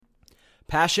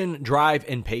Passion, drive,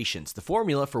 and patience. The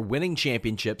formula for winning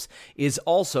championships is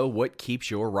also what keeps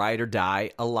your ride or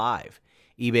die alive.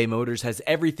 eBay Motors has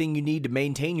everything you need to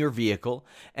maintain your vehicle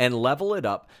and level it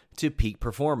up to peak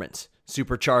performance.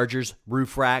 Superchargers,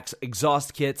 roof racks,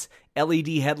 exhaust kits, LED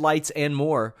headlights, and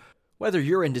more. Whether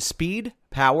you're into speed,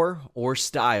 power, or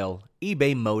style,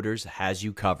 eBay Motors has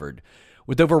you covered.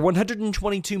 With over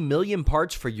 122 million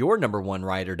parts for your number one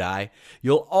ride or die,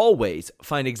 you'll always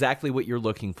find exactly what you're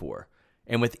looking for.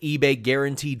 And with eBay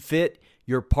Guaranteed Fit,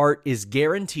 your part is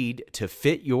guaranteed to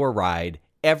fit your ride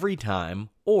every time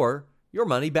or your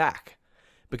money back.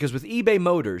 Because with eBay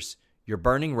Motors, you're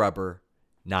burning rubber,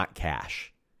 not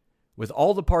cash. With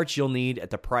all the parts you'll need at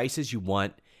the prices you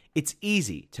want, it's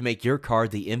easy to make your car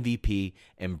the MVP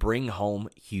and bring home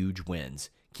huge wins.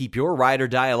 Keep your ride or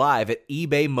die alive at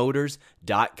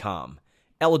ebaymotors.com.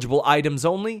 Eligible items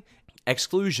only.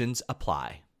 Exclusions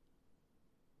apply.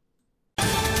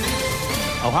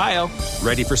 Ohio,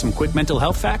 ready for some quick mental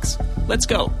health facts? Let's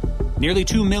go. Nearly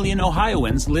 2 million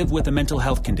Ohioans live with a mental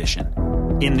health condition.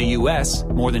 In the U.S.,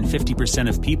 more than 50%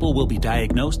 of people will be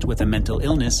diagnosed with a mental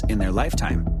illness in their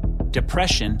lifetime.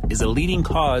 Depression is a leading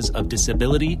cause of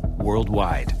disability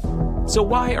worldwide. So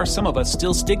why are some of us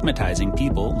still stigmatizing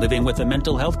people living with a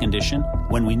mental health condition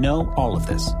when we know all of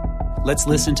this? Let's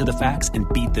listen to the facts and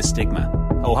beat the stigma.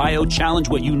 Ohio, challenge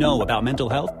what you know about mental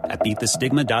health at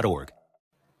beatthestigma.org.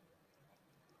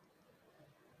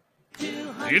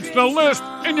 It's The List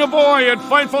and your boy at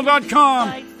Fightful.com.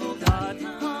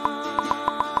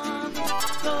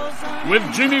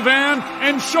 With Jimmy Van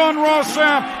and Sean Ross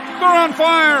Sapp. They're on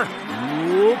fire.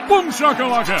 Boom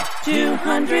shakalaka.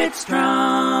 200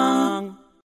 strong.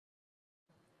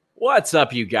 What's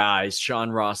up, you guys? Sean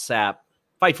Ross Sapp,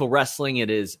 Fightful Wrestling. It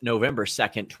is November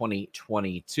 2nd,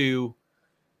 2022.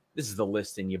 This is The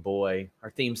List and your boy.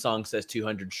 Our theme song says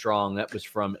 200 strong. That was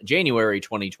from January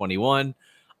 2021.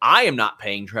 I am not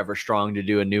paying Trevor Strong to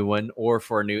do a new one or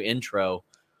for a new intro.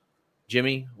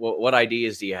 Jimmy, what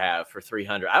ideas do you have for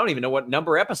 300? I don't even know what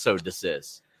number episode this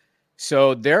is.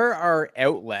 So there are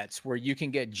outlets where you can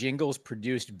get jingles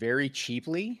produced very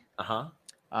cheaply.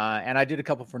 And I did a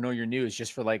couple for Know Your News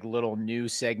just for like little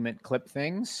news segment clip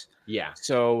things. Yeah.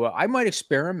 So I might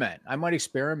experiment.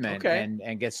 Okay.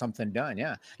 and get something done.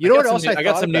 Yeah. You know what else I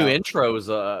got some new intros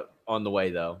on the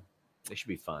way, though. They should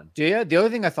be fun. Do you? The other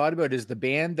thing I thought about is the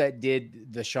band that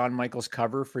did the Shawn Michaels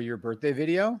cover for your birthday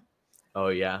video. Oh,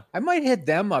 yeah. I might hit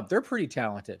them up. They're pretty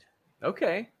talented.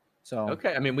 Okay.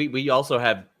 Okay. I mean, we also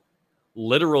have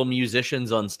literal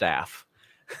musicians on staff.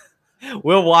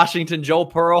 Will Washington, Joel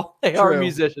Pearl, they are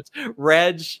musicians.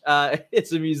 Reg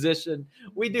is a musician.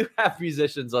 We do have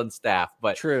musicians on staff,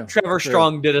 but Trevor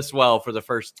Strong did us well for the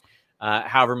first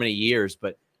however many years.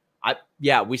 But I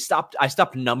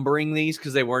stopped numbering these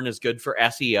because they weren't as good for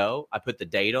SEO. I put the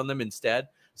date on them instead.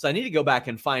 So I need to go back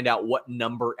and find out what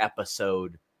number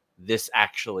episode this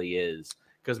actually is,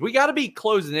 because we got to be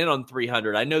closing in on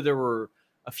 300. I know there were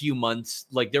a few months,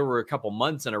 like there were a couple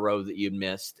months in a row that you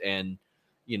missed. And,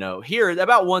 you know, here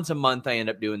about once a month, I end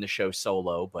up doing the show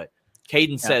solo, but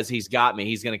Caden says he's got me.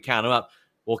 He's going to count them up.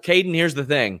 Well, Caden, here's the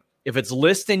thing. If it's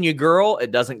listing you girl,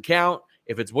 it doesn't count.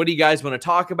 If it's what do you guys want to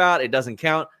talk about, it doesn't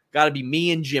count. Got to be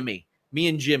me and Jimmy,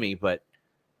 but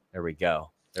there we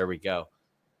go.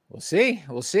 We'll see.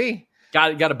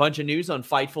 Got a bunch of news on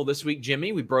Fightful this week,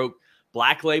 Jimmy. We broke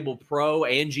Black Label Pro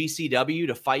and GCW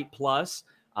to Fight Plus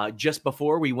just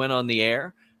before we went on the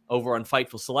air. Over on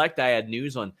Fightful Select, I had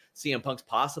news on CM Punk's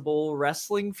possible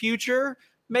wrestling future.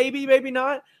 Maybe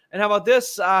not. And how about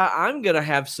this? I'm going to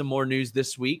have some more news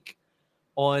this week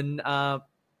on,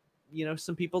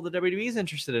 some people that WWE is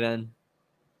interested in.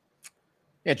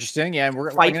 Interesting. Yeah. And I'm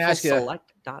going to ask you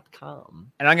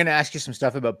FightfulSelect.com. And I'm going to ask you some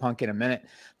stuff about Punk in a minute.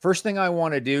 First thing I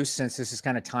want to do, since this is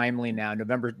kind of timely now,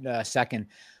 November 2nd,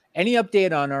 any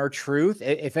update on R-Truth?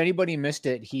 If anybody missed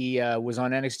it, he was on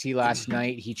NXT last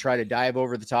night. He tried to dive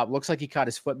over the top. Looks like he caught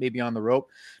his foot maybe on the rope.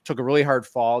 Took a really hard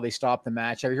fall. They stopped the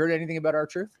match. Have you heard anything about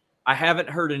R-Truth? I haven't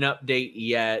heard an update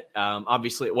yet.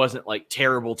 Obviously, it wasn't like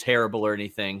terrible or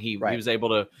anything. He was able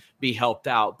to be helped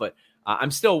out. But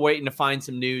I'm still waiting to find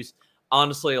some news.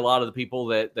 Honestly, a lot of the people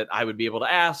that I would be able to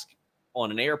ask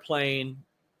on an airplane,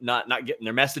 not getting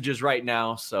their messages right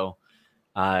now. So,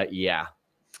 yeah.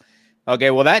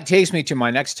 Okay, well, that takes me to my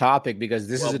next topic, because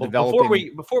this is a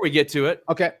developing... Before we get to it,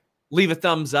 okay, leave a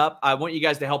thumbs up. I want you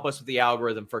guys to help us with the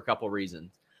algorithm for a couple of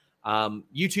reasons.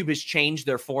 YouTube has changed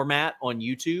their format on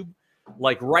YouTube.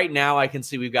 Like right now, I can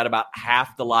see we've got about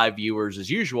half the live viewers as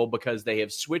usual, because they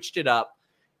have switched it up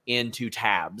into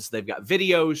tabs. They've got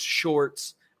videos,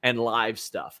 shorts, and live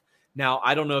stuff. Now,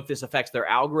 I don't know if this affects their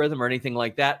algorithm or anything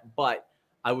like that, but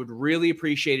I would really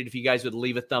appreciate it if you guys would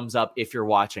leave a thumbs up if you're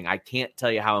watching. I can't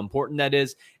tell you how important that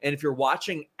is. And if you're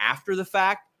watching after the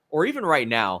fact, or even right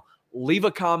now, leave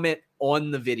a comment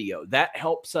on the video. That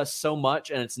helps us so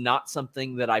much, and it's not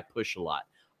something that I push a lot.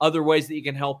 Other ways that you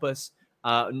can help us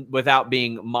without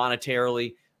being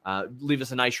monetarily, leave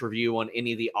us a nice review on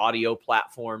any of the audio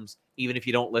platforms, even if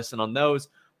you don't listen on those.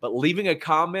 But leaving a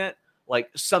comment, like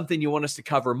something you want us to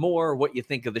cover more, what you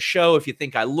think of the show, if you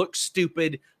think I look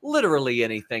stupid, literally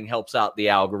anything helps out the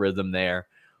algorithm there.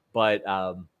 But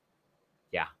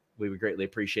yeah, we would greatly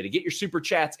appreciate it. Get your super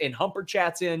chats and Humper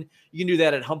Chats in. You can do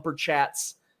that at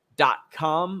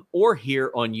humperchats.com or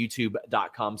here on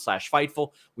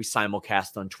youtube.com/Fightful. We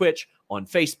simulcast on Twitch, on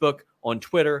Facebook, on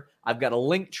Twitter. I've got a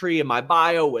link tree in my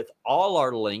bio with all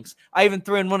our links. I even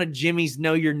threw in one of Jimmy's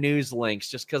Know Your News links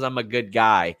just because I'm a good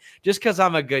guy.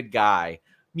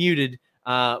 Muted.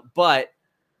 But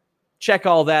check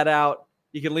all that out.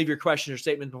 You can leave your question or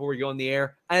statement before we go on the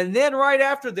air. And then right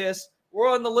after this, we're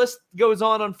on the list goes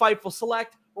on Fightful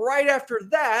Select. Right after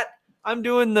that, I'm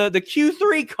doing the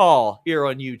Q3 call here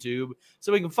on YouTube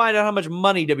so we can find out how much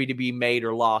money WWE made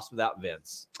or lost without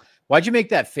Vince. Why'd you make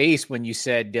that face when you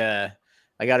said,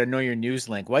 I got to know your news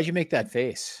link? Why'd you make that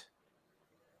face?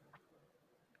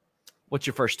 What's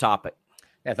your first topic?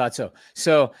 I thought so.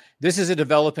 So this is a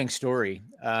developing story.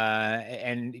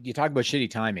 And you talk about shitty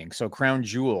timing. So Crown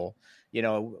Jewel,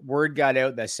 word got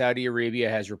out that Saudi Arabia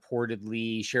has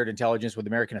reportedly shared intelligence with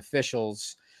American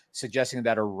officials suggesting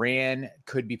that Iran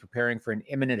could be preparing for an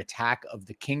imminent attack of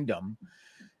the kingdom.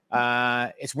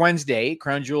 It's Wednesday.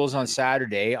 Crown Jewel's on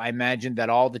Saturday. I imagine that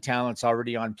all the talent's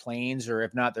already on planes, or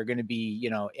if not, they're going to be,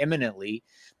 imminently.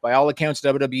 By all accounts,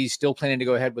 WWE is still planning to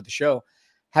go ahead with the show.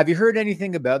 Have you heard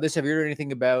anything about this? Have you heard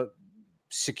anything about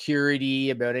security,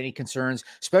 about any concerns,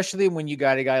 especially when you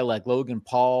got a guy like Logan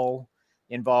Paul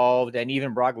involved and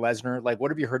even Brock Lesnar? Like,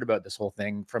 what have you heard about this whole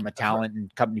thing from a talent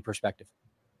and company perspective?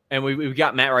 And we've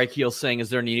got Matt Reichel saying, is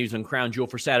there any news on Crown Jewel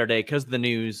for Saturday? Because the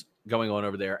news going on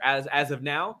over there. As of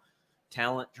now,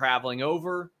 talent traveling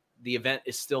over. The event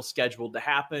is still scheduled to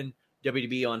happen.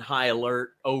 WWE on high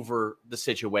alert over the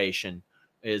situation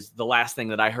is the last thing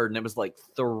that I heard. And it was like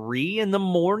 3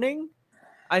 a.m.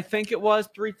 I think it was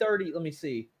 3:30. Let me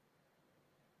see.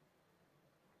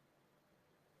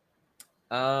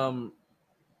 Yeah,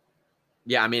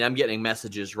 I mean, I'm getting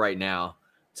messages right now.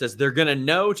 It says they're going to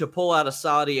know to pull out of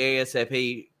Saudi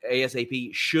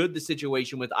ASAP should the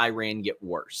situation with Iran get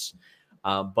worse.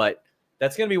 But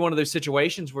that's going to be one of those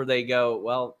situations where they go,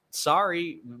 well,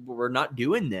 sorry, we're not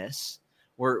doing this.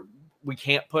 We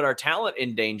can't put our talent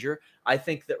in danger. I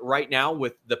think that right now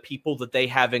with the people that they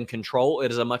have in control,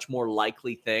 it is a much more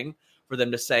likely thing for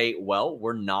them to say, well,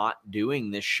 we're not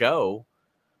doing this show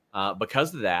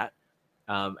because of that.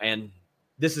 And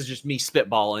this is just me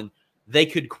spitballing. They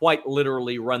could quite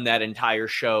literally run that entire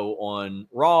show on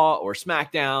Raw or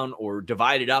SmackDown or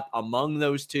divide it up among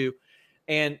those two.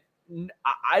 And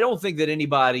I don't think that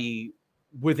anybody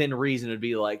within reason would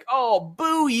be like, oh,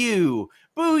 boo you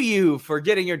for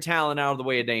getting your talent out of the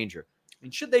way of danger. I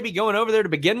mean, should they be going over there to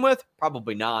begin with?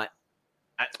 Probably not.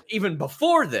 Even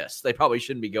before this, they probably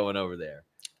shouldn't be going over there.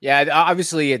 Yeah,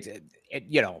 obviously, it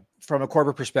from a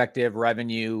corporate perspective,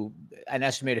 revenue, an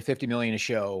estimated $50 million a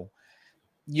show.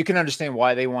 You can understand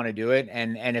why they want to do it.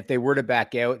 And if they were to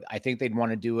back out, I think they'd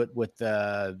want to do it with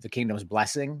the kingdom's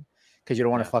blessing because you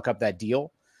don't want to fuck up that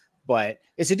deal. But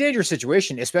it's a dangerous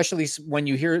situation, especially when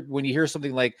you hear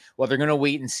something like, well, they're going to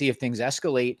wait and see if things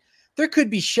escalate. There could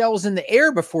be shells in the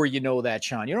air before you know that,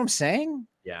 Sean. You know what I'm saying?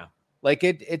 Yeah. Like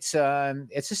it's a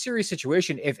serious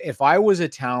situation. If I was a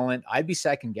talent, I'd be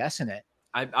second guessing it.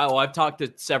 I've talked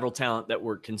to several talent that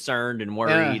were concerned and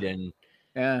worried and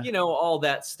all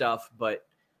that stuff. But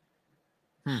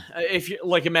if you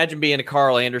imagine being a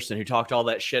Carl Anderson who talked all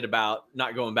that shit about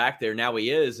not going back there. Now he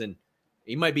is, and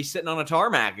he might be sitting on a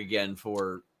tarmac again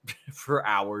for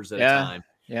hours at a time.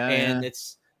 Yeah. And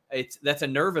that's a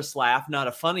nervous laugh, not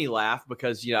a funny laugh,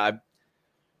 because,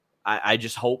 I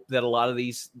just hope that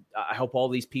I hope all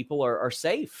these people are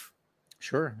safe.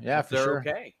 Sure. Yeah, for sure.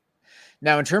 Okay.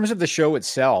 Now, in terms of the show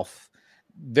itself,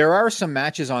 there are some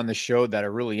matches on the show that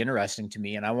are really interesting to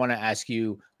me, and I want to ask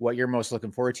you what you're most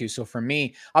looking forward to. So for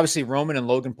me, obviously Roman and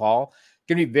Logan Paul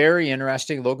going to be very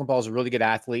interesting. Logan Paul is a really good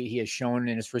athlete. He has shown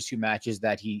in his first 2 matches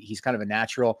that he's kind of a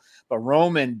natural, but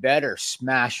Roman better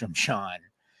smash him, Sean.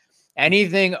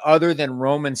 Anything other than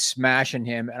Roman smashing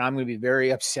him, and I'm going to be very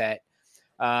upset.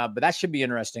 But that should be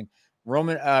interesting. Brock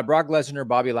Lesnar,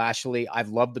 Bobby Lashley. I've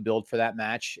loved the build for that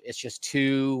match. It's just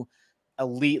 2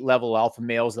 elite level alpha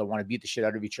males that want to beat the shit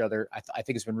out of each other. I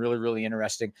think it's been really, really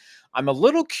interesting. I'm a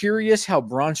little curious how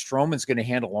Braun Strowman's going to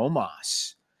handle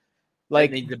Omos. Like,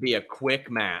 it needs to be a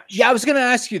quick match. Yeah, I was going to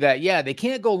ask you that. Yeah, they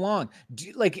can't go long.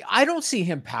 I don't see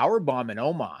him power bombing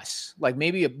Omos. Like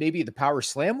maybe the power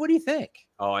slam. What do you think?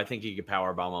 Oh, I think he could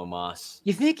power bomb Omos.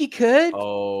 You think he could?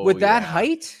 Oh, with that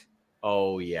height?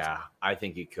 Oh yeah, I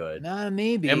think he could. Nah,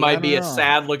 maybe it might be a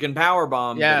sad looking power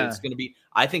bomb, yeah. but it's going to be.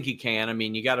 I think he can. I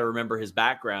mean, you got to remember his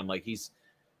background. Like is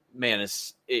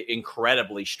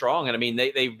incredibly strong, and I mean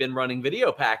they've been running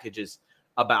video packages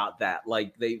about that.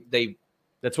 Like they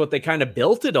that's what they kind of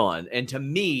built it on. And to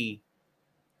me,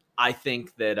 I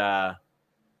think that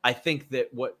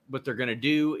what they're going to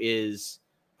do is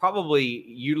probably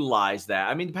utilize that.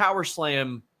 I mean, Power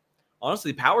Slam.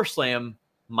 Honestly, Power Slam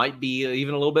might be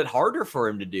even a little bit harder for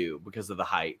him to do because of the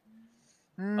height.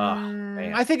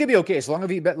 I think it'd be okay as long as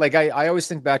he like I always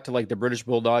think back to like the British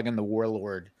Bulldog and the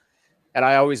Warlord, and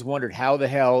I always wondered how the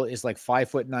hell is like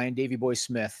 5'9" Davey Boy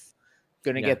Smith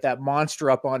gonna get that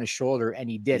monster up on his shoulder, and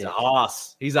he did it.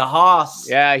 He's a hoss.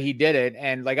 Yeah, he did it,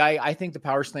 and like I think the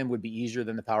Power Slam would be easier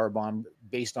than the Power Bomb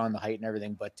based on the height and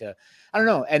everything, but I don't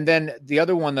know. And then the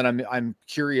other one that I'm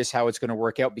curious how it's going to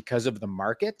work out because of the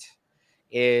market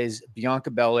is Bianca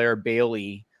Belair,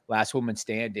 Bayley, last woman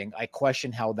standing. I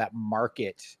question how that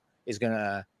market is going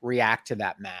to react to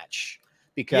that match.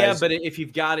 Because but if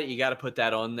you've got it, you got to put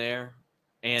that on there.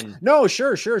 And no,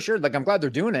 sure. Like I'm glad they're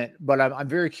doing it, but I'm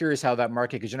very curious how that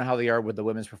market, because you know how they are with the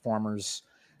women's performers,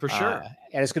 for sure.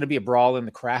 And it's going to be a brawl in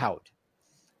the crowd.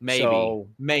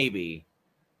 Maybe.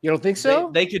 You don't think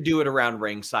so? They could do it around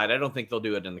ringside. I don't think they'll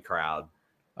do it in the crowd.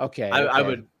 Okay. I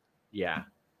would. Yeah.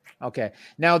 Okay.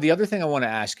 Now, the other thing I want to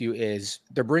ask you is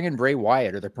they're bringing Bray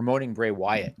Wyatt, or they're promoting Bray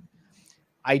Wyatt.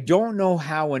 I don't know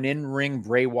how an in-ring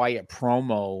Bray Wyatt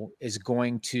promo is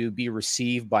going to be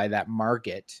received by that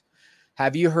market.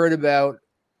 Have you heard about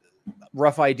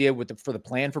rough idea for the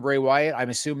plan for Bray Wyatt? I'm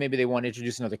assuming maybe they want to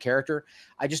introduce another character.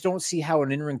 I just don't see how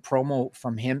an in-ring promo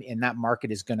from him in that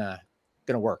market is gonna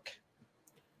work.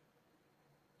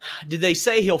 Did they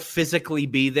say he'll physically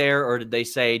be there, or did they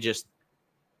say just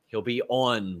he'll be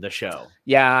on the show?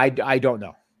 Yeah, I don't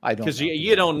know. Because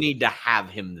you don't need to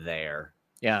have him there.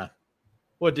 Yeah.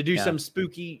 What, to do some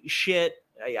spooky shit?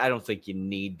 I don't think you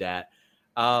need that.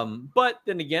 But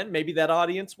then again, maybe that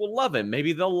audience will love him.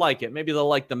 Maybe they'll like it. Maybe they'll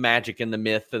like the magic and the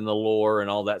myth and the lore and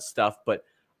all that stuff. But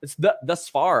it's thus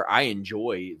far, I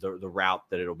enjoy the route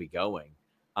that it'll be going,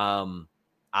 or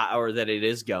that it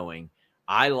is going.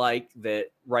 I like that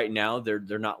right now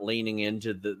they're not leaning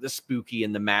into the spooky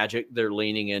and the magic. They're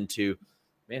leaning into,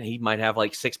 man, he might have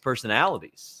like 6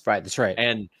 personalities. Right, that's right.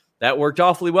 And that worked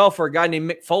awfully well for a guy named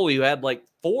Mick Foley who had like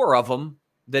 4 of them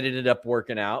that ended up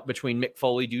working out between Mick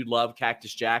Foley, Dude Love,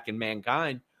 Cactus Jack, and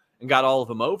Mankind, and got all of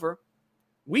them over.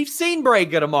 We've seen Bray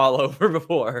get them all over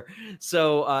before.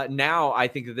 So now I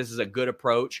think that this is a good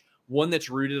approach, one that's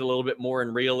rooted a little bit more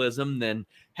in realism than,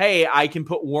 hey, I can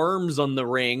put worms on the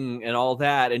ring and all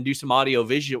that and do some audio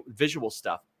visual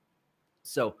stuff.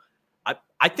 So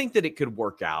I think that it could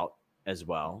work out as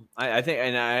well. I think,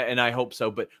 and I hope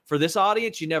so. But for this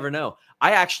audience, you never know.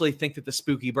 I actually think that the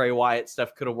spooky Bray Wyatt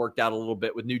stuff could have worked out a little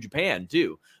bit with New Japan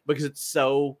too, because it's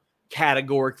so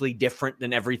categorically different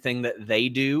than everything that they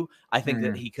do. I think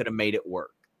that he could have made it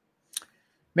work.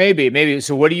 Maybe.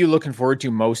 So what are you looking forward to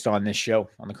most on this show,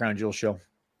 on the Crown Jewel show?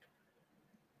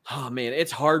 Oh man,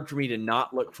 it's hard for me to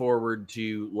not look forward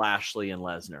to Lashley and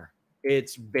Lesnar.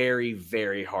 It's very,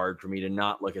 very hard for me to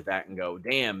not look at that and go,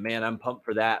 damn, man, I'm pumped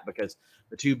for that, because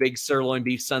the 2 big sirloin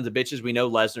beef sons of bitches, we know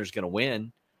Lesnar's going to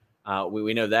win.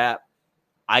 We know that.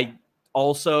 I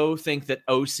also think that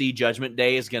OC Judgment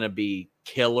Day is going to be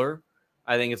killer.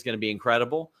 I think it's going to be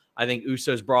incredible. I think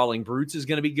Usos Brawling Brutes is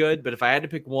going to be good, but if I had to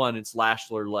pick one, it's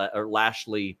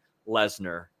Lashley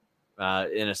Lesnar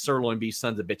in a sirloin beef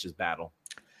sons of bitches battle.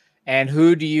 And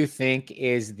who do you think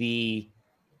is the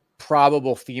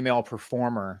probable female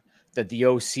performer that the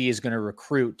OC is going to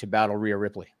recruit to battle Rhea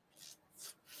Ripley?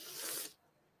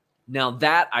 Now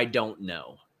that I don't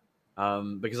know,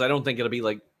 because I don't think it'll be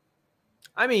like,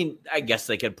 I mean, I guess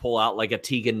they could pull out like a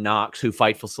Tegan Knox, who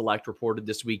Fightful Select reported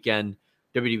this weekend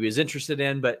WWE is interested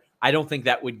in, but I don't think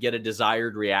that would get a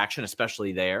desired reaction,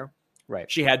 especially there. Right.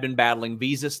 She had been battling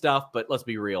visa stuff, but let's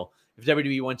be real. If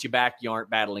WWE wants you back, you aren't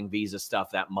battling visa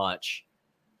stuff that much.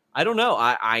 I don't know.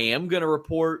 I am going to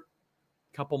report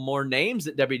a couple more names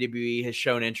that WWE has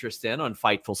shown interest in on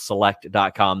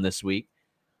FightfulSelect.com this week.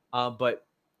 But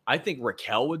I think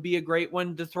Raquel would be a great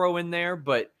one to throw in there,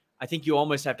 but I think you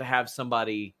almost have to have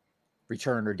somebody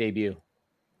return or debut.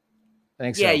 I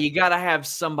think so. Yeah, you got to have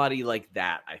somebody like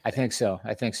that. I think so.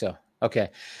 Okay.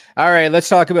 All right. Let's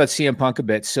talk about CM Punk a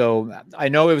bit. So I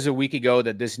know it was a week ago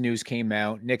that this news came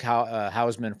out. Nick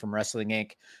Hausman from Wrestling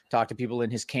Inc. talked to people in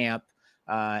his camp.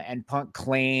 And Punk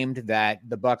claimed that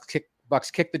the Bucks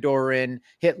kicked the door in,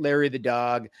 hit Larry the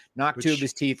Dog, knocked 2 of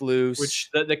his teeth loose. Which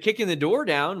the kicking the door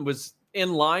down was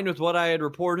in line with what I had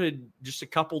reported just a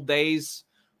couple days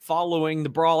following the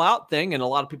Brawl Out thing. And a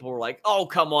lot of people were like, oh,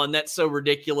 come on, that's so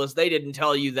ridiculous. They didn't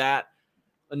tell you that.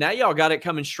 And now y'all got it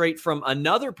coming straight from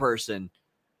another person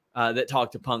that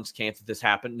talked to Punk's camp that this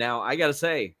happened. Now, I got to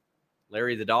say,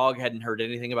 Larry the Dog hadn't heard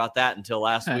anything about that until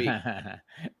last week.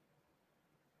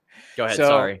 Go ahead,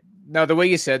 sorry. No, the way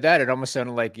you said that, it almost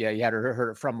sounded like, you had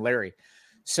heard it from Larry.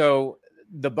 So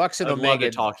the Bucks and I'd Omega love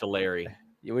to talk to Larry.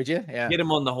 Would you? Yeah. Get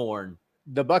him on the horn.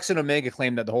 The Bucks and Omega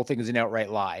claim that the whole thing is an outright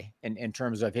lie in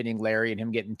terms of hitting Larry and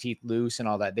him getting teeth loose and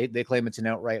all that. They claim it's an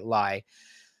outright lie.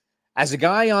 As a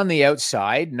guy on the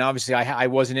outside, and obviously I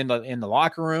wasn't in the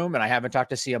locker room and I haven't talked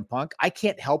to CM Punk, I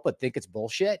can't help but think it's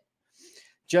bullshit.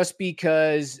 Just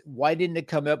because why didn't it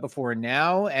come out before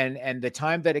now? And the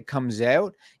time that it comes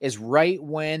out is right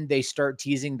when they start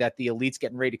teasing that the Elite's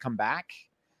getting ready to come back.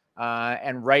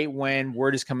 And right when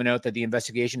word is coming out that the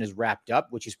investigation is wrapped up,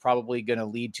 which is probably going to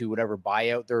lead to whatever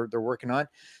buyout they're working on.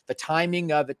 The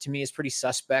timing of it to me is pretty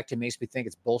suspect. It makes me think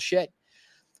it's bullshit.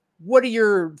 What are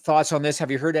your thoughts on this? Have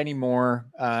you heard any more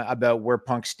about where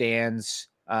Punk stands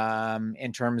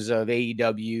in terms of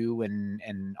AEW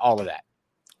and all of that?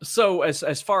 So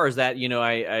as far as that,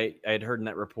 I had heard in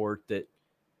that report that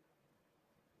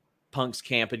Punk's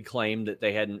camp had claimed that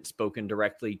they hadn't spoken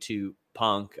directly to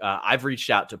Punk. I've reached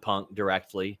out to Punk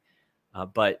directly,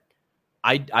 but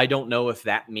I don't know if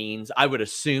that means, I would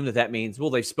assume that means, well,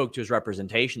 they spoke to his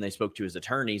representation, they spoke to his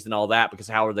attorneys and all that, because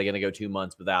how are they going to go 2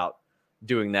 months without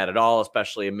doing that at all,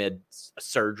 especially amid a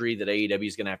surgery that AEW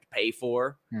is going to have to pay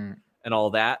for and all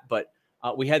that. But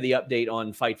we had the update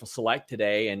on Fightful Select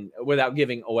today, and without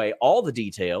giving away all the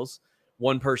details,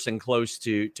 one person close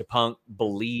to Punk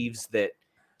believes that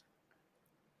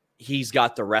he's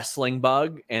got the wrestling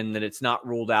bug and that it's not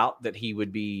ruled out that he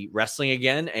would be wrestling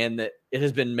again, and that it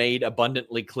has been made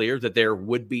abundantly clear that there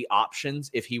would be options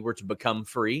if he were to become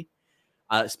free.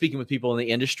 Speaking with people in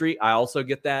the industry, I also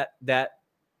get that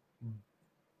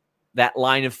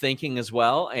line of thinking as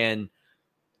well. And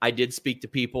I did speak to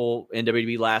people in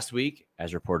WWE last week,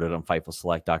 as reported on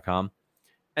FightfulSelect.com.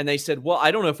 And they said, well,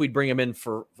 I don't know if we'd bring him in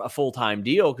for a full-time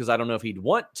deal because I don't know if he'd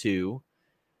want to,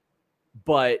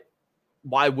 but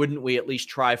why wouldn't we at least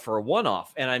try for a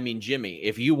one-off? And I mean, Jimmy,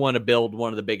 if you want to build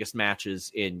one of the biggest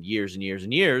matches in years and years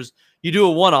and years, you do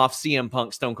a one-off CM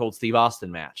Punk Stone Cold Steve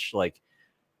Austin match. Like,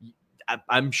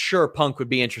 I'm sure Punk would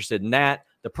be interested in that.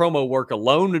 The promo work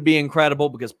alone would be incredible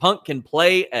because Punk can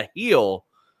play a heel,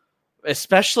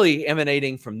 especially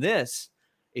emanating from this.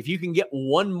 If you can get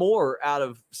one more out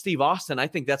of Steve Austin, I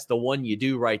think that's the one you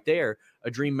do right there,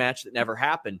 a dream match that never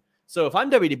happened. So if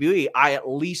I'm WWE, I at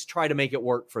least try to make it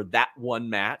work for that one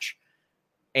match.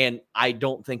 And I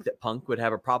don't think that Punk would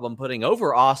have a problem putting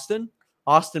over Austin.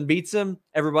 Austin beats him.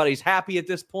 Everybody's happy at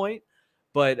this point.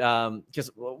 But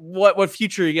because what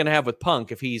future are you going to have with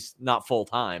Punk if he's not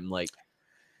full-time? Like,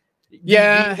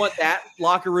 yeah, you want that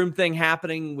locker room thing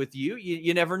happening with you?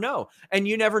 You never know. And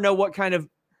you never know what kind of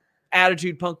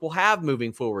attitude Punk will have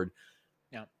moving forward.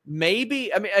 Yeah.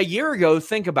 Maybe, I mean, a year ago,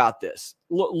 think about this.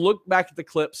 Look back at the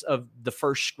clips of the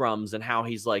first scrums and how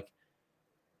he's like,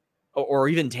 or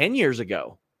even 10 years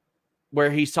ago,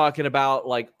 where he's talking about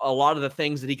like a lot of the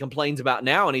things that he complains about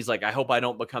now. And he's like, I hope I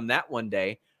don't become that one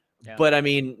day. Yeah. But I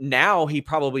mean, now he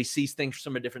probably sees things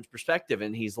from a different perspective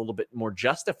and he's a little bit more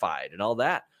justified and all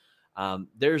that.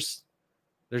 There's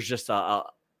just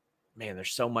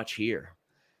there's so much here.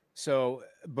 So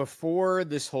before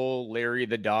this whole Larry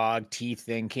the Dog teeth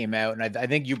thing came out, and I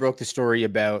think you broke the story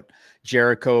about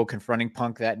Jericho confronting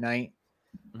Punk that night,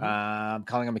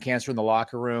 calling him a cancer in the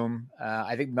locker room.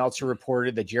 I think Meltzer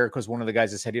reported that Jericho's one of the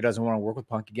guys that said he doesn't want to work with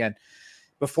Punk again.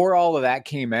 Before all of that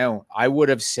came out, I would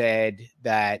have said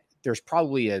that there's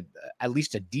probably at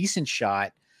least a decent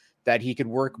shot that he could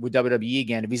work with WWE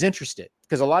again if he's interested.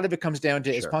 Because a lot of it comes down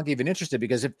to, is Punk even interested?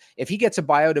 Because if he gets a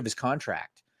buyout of his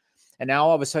contract, and now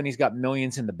all of a sudden he's got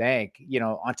millions in the bank,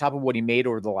 on top of what he made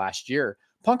over the last year,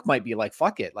 Punk might be like,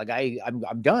 fuck it. Like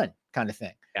I'm done kind of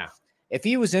thing. Yeah. If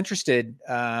he was interested,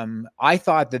 I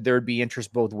thought that there'd be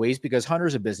interest both ways because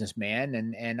Hunter's a businessman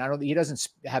and he doesn't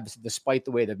have the spite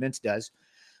the way that Vince does.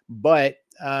 But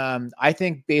I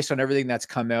think based on everything that's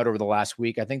come out over the last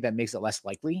week, I think that makes it less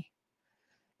likely.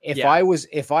 If I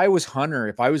was Hunter,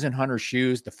 if I was in Hunter's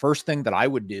shoes, the first thing that I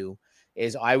would do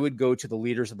is I would go to the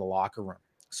leaders of the locker room.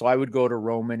 So I would go to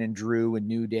Roman and Drew and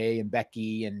New Day and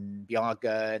Becky and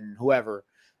Bianca and whoever,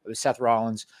 it was Seth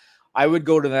Rollins. I would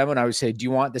go to them and I would say, do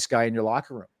you want this guy in your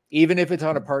locker room? even if it's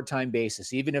on a part-time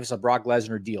basis, even if it's a Brock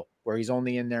Lesnar deal where he's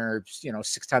only in there,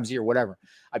 6 times a year, whatever.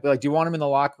 I'd be like, do you want him in the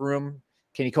locker room?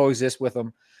 Can he coexist with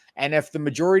them? And if the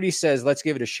majority says, let's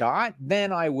give it a shot,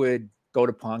 then I would go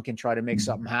to Punk and try to make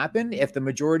something happen. If the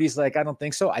majority's like, I don't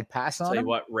think so, I'd pass on him. Tell you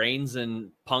what, Reigns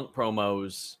and Punk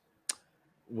promos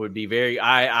would be very,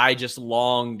 I just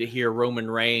long to hear Roman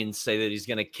Reigns say that he's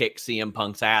going to kick CM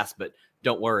Punk's ass, but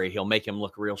don't worry, he'll make him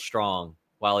look real strong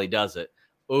while he does it.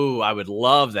 Ooh, I would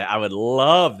love that. I would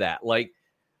love that. Like,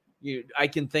 I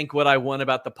can think what I want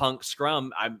about the Punk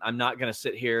scrum. I'm not going to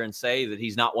sit here and say that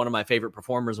he's not one of my favorite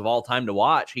performers of all time to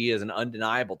watch. He is an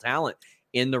undeniable talent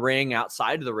in the ring,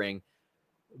 outside of the ring.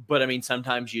 But I mean,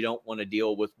 sometimes you don't want to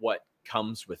deal with what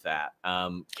comes with that.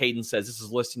 Caden says, this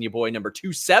is listing your boy number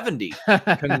 270.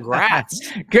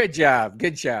 Congrats. Good job.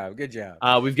 Good job. Good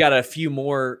job. We've got a few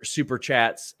more super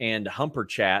chats and humper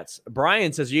chats.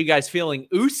 Brian says, are you guys feeling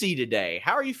oozy today?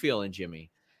 How are you feeling,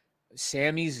 Jimmy?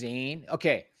 Sami Zayn.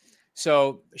 Okay.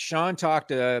 So Sean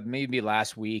talked maybe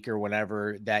last week or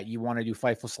whatever that you want to do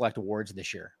Fightful Select Awards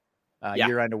this year.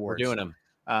 Year-end awards. We're doing them.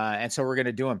 And so we're going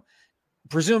to do them.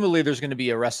 Presumably there's going to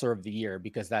be a wrestler of the year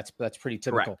because that's pretty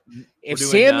typical. Correct. If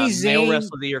Sami Zayn, male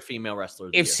wrestler of the year, female wrestler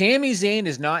of the year. If Sami Zayn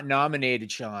is not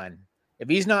nominated, Sean, if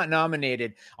he's not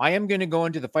nominated, I am going to go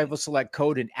into the Fightful Select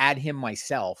code and add him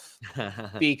myself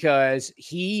because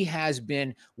he has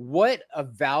been what a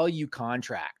value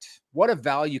contract. What a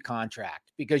value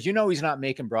contract because he's not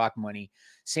making Brock money.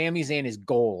 Sami Zayn is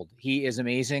gold. He is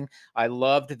amazing. I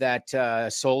loved that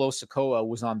Solo Sikoa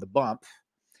was on the bump.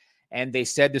 And they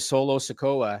said to Solo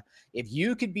Sikoa, if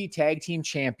you could be tag team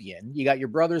champion, you got your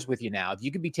brothers with you now. If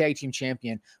you could be tag team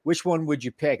champion, which one would you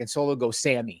pick? And Solo goes,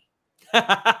 Sammy.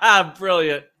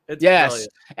 Brilliant. It's yes.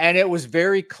 brilliant. And it was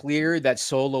very clear that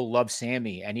Solo loved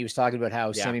Sammy. And he was talking about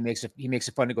how Sammy makes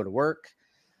it fun to go to work.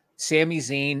 Sami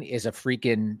Zayn is a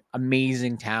freaking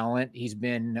amazing talent. He's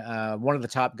been one of the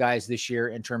top guys this year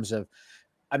in terms of,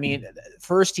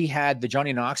 first he had the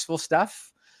Johnny Knoxville stuff.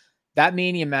 That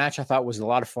Mania match I thought was a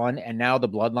lot of fun. And now the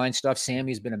Bloodline stuff,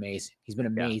 Sammy's been amazing. He's been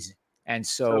amazing. Yeah. And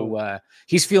so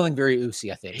he's feeling very oozy,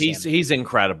 I think. He's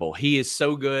incredible. He is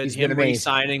so good. He's Him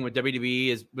re-signing with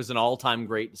WWE was an all-time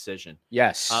great decision.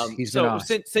 Yes. He's so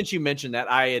awesome. Since you mentioned that,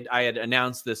 I had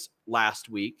announced this last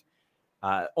week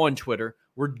on Twitter.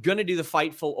 We're going to do the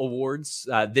Fightful Awards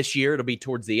this year. It'll be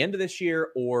towards the end of this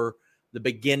year or the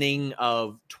beginning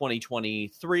of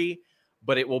 2023,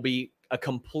 but it will be a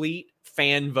complete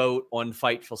fan vote on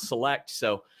Fightful Select.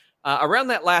 So around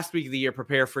that last week of the year,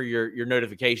 prepare for your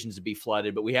notifications to be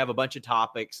flooded. But we have a bunch of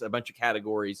topics, a bunch of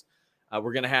categories.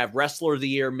 We're going to have Wrestler of the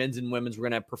Year, men's and women's. We're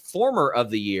going to have Performer of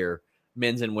the Year,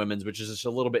 men's and women's, which is just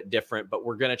a little bit different. But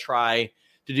we're going to try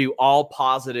to do all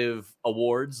positive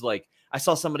awards. Like I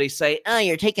saw somebody say, oh,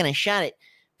 you're taking a shot at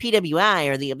PWI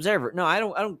or the Observer. No, I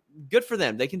don't. Good for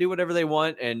them. They can do whatever they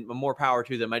want and more power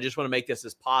to them. I just want to make this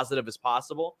as positive as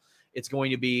possible. It's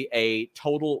going to be a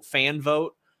total fan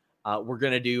vote. We're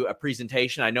going to do a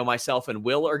presentation. I know myself and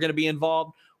Will are going to be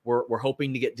involved. We're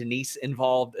hoping to get Denise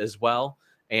involved as well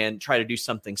and try to do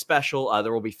something special.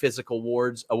 There will be physical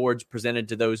awards presented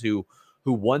to those who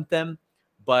want them.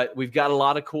 But we've got a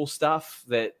lot of cool stuff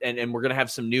and we're going to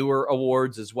have some newer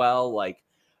awards as well. Like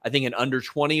I think an under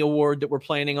 20 award that we're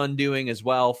planning on doing as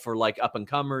well for like up and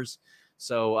comers.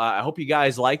 So I hope you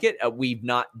guys like it. We've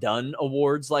not done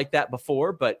awards like that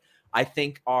before, but I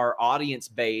think our audience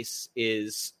base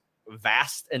is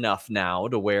vast enough now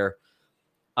to where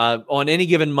on any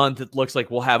given month, it looks like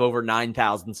we'll have over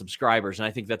 9,000 subscribers. And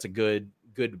I think that's a good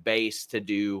base to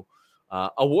do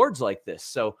awards like this.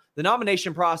 So the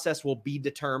nomination process will be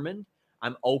determined.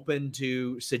 I'm open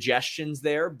to suggestions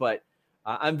there, but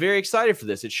I'm very excited for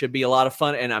this. It should be a lot of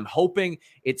fun. And I'm hoping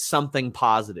it's something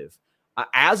positive.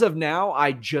 As of now,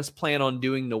 I just plan on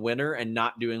doing the winner and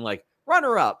not doing like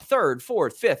runner up, third,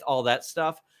 fourth, fifth, all that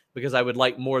stuff, because I would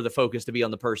like more of the focus to be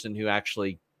on the person who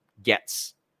actually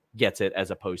gets it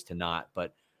as opposed to not.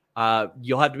 But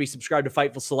you'll have to be subscribed to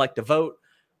Fightful Select to vote,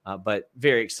 but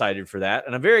very excited for that.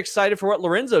 And I'm very excited for what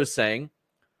Lorenzo's saying.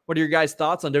 What are your guys'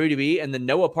 thoughts on WWE and the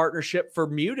Noah partnership for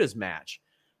Muta's match?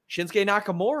 Shinsuke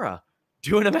Nakamura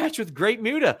doing a match with Great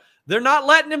Muta. They're not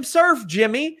letting him surf,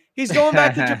 Jimmy. He's going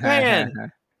back to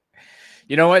Japan.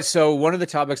 You know what? So one of the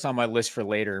topics on my list for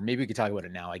later, maybe we could talk about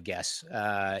it now, I guess,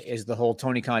 is the whole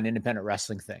Tony Khan independent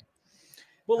wrestling thing.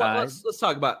 Well, let's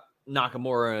talk about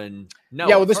Nakamura and Noah.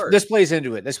 Yeah, well, this plays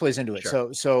into it.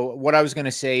 Sure. So what I was going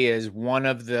to say is one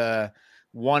of the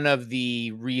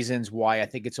reasons why I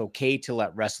think it's okay to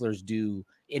let wrestlers do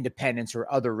independence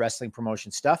or other wrestling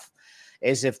promotion stuff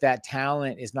is if that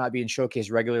talent is not being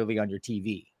showcased regularly on your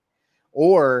TV,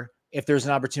 or if there's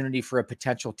an opportunity for a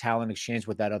potential talent exchange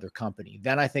with that other company.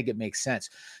 Then I think it makes sense.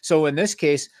 So in this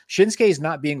case, Shinsuke is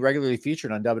not being regularly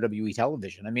featured on WWE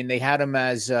television. I mean, they had him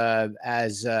as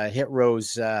Hit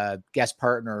Row's guest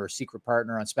partner or secret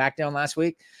partner on SmackDown last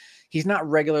week. He's not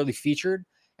regularly featured.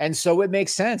 And so it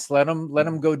makes sense. Let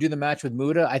him go do the match with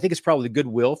Muta. I think it's probably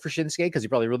goodwill for Shinsuke because he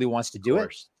probably really wants to do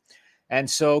it. And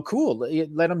so cool.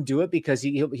 Let him do it because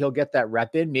he'll get that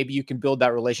rep in. Maybe you can build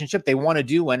that relationship. They want to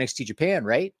do NXT Japan,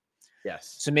 right?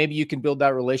 Yes. So maybe you can build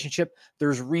that relationship.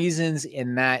 There's reasons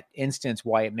in that instance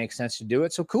why it makes sense to do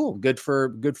it. So cool. Good for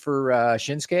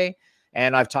Shinsuke.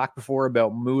 And I've talked before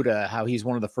about Muta, how he's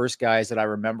one of the first guys that I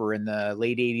remember in the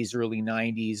late 80s, early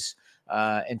 90s,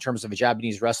 in terms of a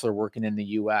Japanese wrestler working in the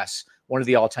US, one of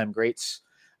the all-time greats.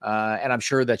 And I'm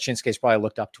sure that Shinsuke's probably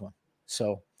looked up to him.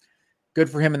 So good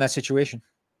for him in that situation.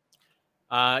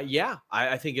 Yeah,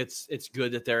 I think it's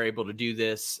good that they're able to do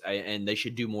this, and they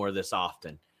should do more of this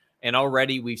often. And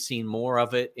already we've seen more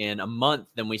of it in a month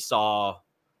than we saw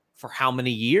for how many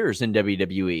years in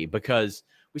WWE, because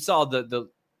we saw the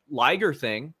Liger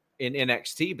thing in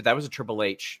NXT, but that was a Triple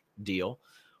H deal.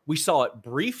 We saw it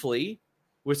briefly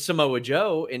with Samoa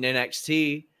Joe in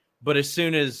NXT, but as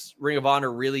soon as Ring of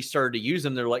Honor really started to use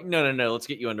them, they're like, no, let's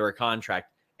get you under a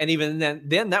contract. And even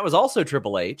then that was also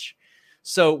Triple H.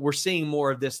 So we're seeing more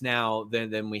of this now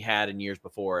than we had in years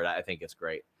before. And I think it's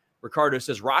great. Ricardo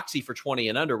says Roxy for 20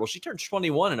 and under. Well, she turns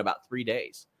 21 in about 3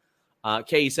 days.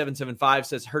 KE775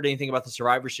 says, heard anything about the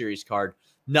Survivor Series card?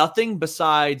 Nothing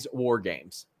besides War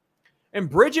Games. And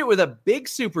Bridget with a big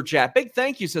super chat. Big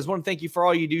thank you. Says, want to thank you for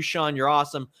all you do, Sean. You're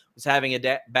awesome. Was having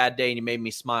a bad day and you made me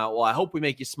smile. Well, I hope we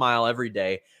make you smile every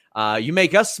day. You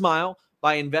make us smile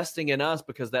by investing in us,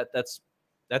 because that's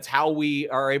how we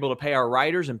are able to pay our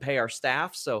writers and pay our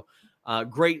staff. So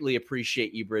greatly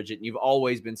appreciate you, Bridget. You've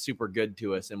always been super good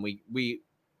to us, and we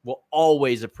will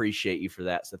always appreciate you for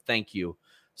that. So thank you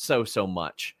so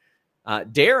much.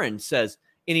 Darren says,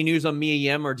 any news on Mia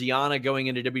Yim or Deanna going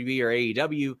into WWE or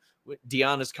AEW?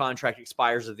 Deanna's contract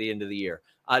expires at the end of the year.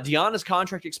 Deanna's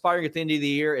contract expiring at the end of the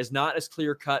year is not as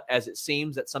clear cut as it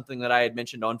seems. That's something that I had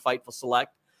mentioned on Fightful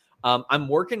Select. I'm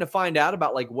working to find out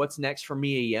about what's next for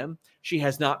Mia Yim. She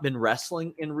has not been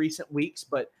wrestling in recent weeks,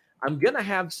 but I'm going to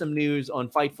have some news on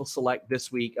Fightful Select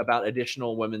this week about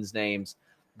additional women's names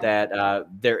that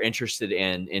they're interested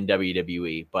in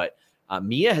WWE. But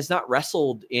Mia has not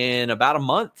wrestled in about a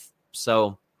month.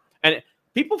 So, and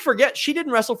people forget she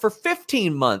didn't wrestle for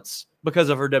 15 months because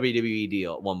of her WWE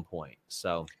deal at one point.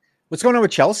 So what's going on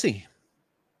with Chelsea?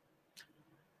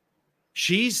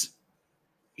 She's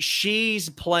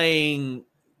playing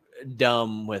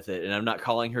dumb with it, and I'm not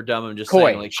calling her dumb. I'm just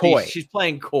saying she's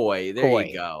playing coy. There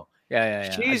you go. Yeah.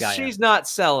 She's not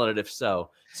selling it. If so,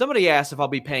 somebody asked if I'll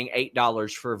be paying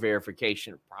 $8 for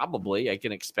verification. Probably. I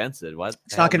can expense it. What?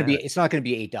 It's not going to be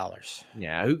 $8.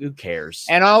 Yeah. Who cares?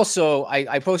 And also,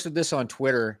 I posted this on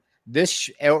Twitter. This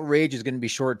outrage is going to be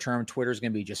short term. Twitter's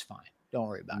going to be just fine. Don't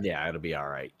worry about it. Yeah, it'll be all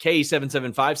right.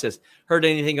 K775 says, heard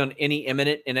anything on any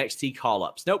imminent NXT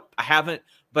call-ups? Nope, I haven't,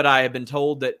 but I have been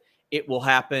told that it will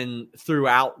happen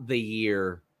throughout the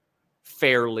year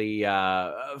fairly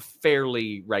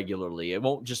regularly. It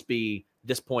won't just be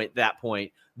this point, that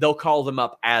point. They'll call them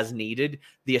up as needed.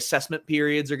 The assessment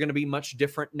periods are going to be much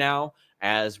different now,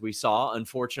 as we saw.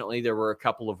 Unfortunately, there were a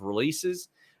couple of releases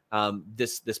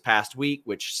this past week,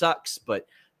 which sucks, but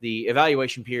the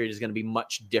evaluation period is going to be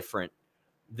much different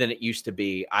than it used to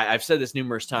be. I've said this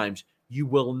numerous times. You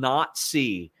will not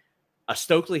see a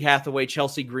Stokely Hathaway,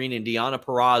 Chelsea Green, and Deonna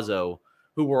Purrazzo,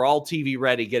 who were all TV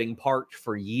ready, getting parked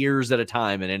for years at a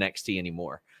time in NXT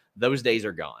anymore. Those days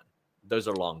are gone. Those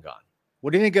are long gone.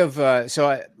 What do you think of,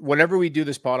 whenever we do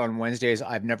this pod on Wednesdays,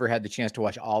 I've never had the chance to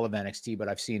watch all of NXT, but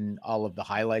I've seen all of the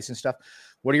highlights and stuff.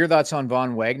 What are your thoughts on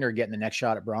Von Wagner getting the next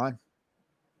shot at Braun?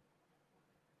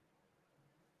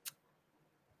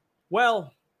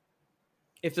 Well,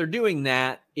 if they're doing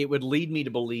that, it would lead me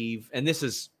to believe, and this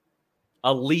is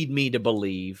a lead me to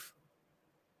believe,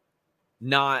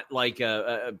 not like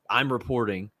I'm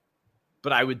reporting,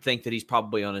 but I would think that he's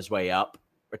probably on his way up,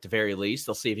 or at the very least.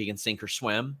 They'll see if he can sink or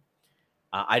swim.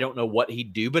 I don't know what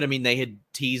he'd do, but I mean, they had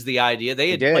teased the idea.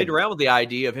 They had played around with the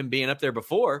idea of him being up there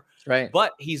before, right?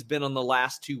 But he's been on the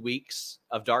last 2 weeks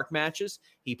of dark matches.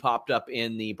 He popped up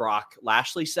in the Brock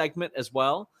Lashley segment as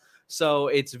well. So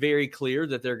it's very clear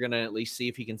that they're going to at least see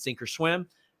if he can sink or swim.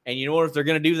 And you know what? If they're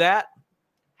going to do that,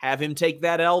 have him take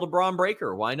that L to Braun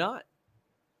Breaker. Why not?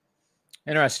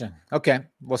 Interesting. Okay.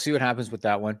 We'll see what happens with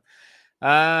that one.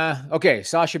 Okay.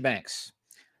 Sasha Banks.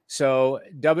 So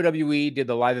WWE did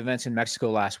the live events in Mexico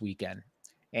last weekend.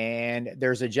 And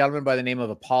there's a gentleman by the name of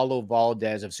Apollo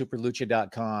Valdez of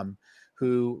superlucha.com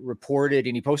who reported,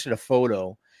 and he posted a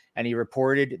photo, and he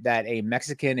reported that a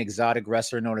Mexican exotic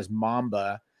wrestler known as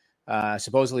Mamba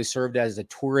supposedly served as a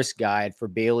tourist guide for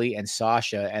Bailey and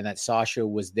Sasha, and that Sasha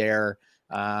was there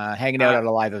hanging out at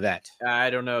a live event. I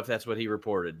don't know if that's what he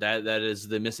reported. That is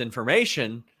the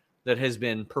misinformation that has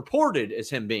been purported as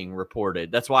him being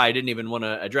reported. That's why I didn't even want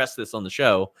to address this on the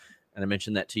show. And I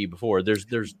mentioned that to you before.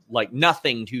 There's like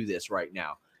nothing to this right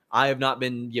now. I have not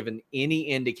been given any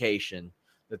indication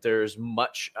that there's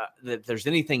much, that there's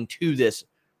anything to this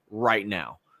right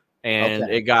now. And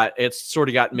it's sort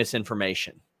of got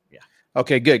misinformation. Yeah.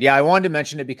 Okay, good. Yeah. I wanted to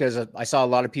mention it because I saw a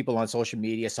lot of people on social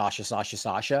media,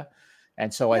 Sasha.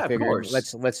 And so I figured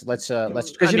let's,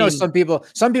 because some people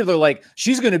are like,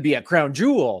 she's going to be at Crown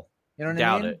Jewel. You know what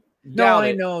I mean?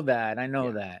 I know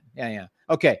that. Yeah.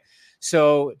 Okay.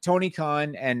 So Tony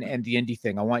Khan and the indie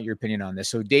thing, I want your opinion on this.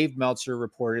 So Dave Meltzer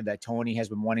reported that Tony has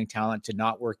been wanting talent to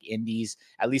not work indies,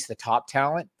 at least the top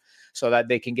talent, so that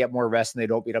they can get more rest and they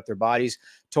don't beat up their bodies.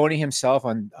 Tony himself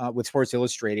with Sports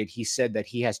Illustrated, he said that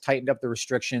he has tightened up the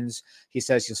restrictions. He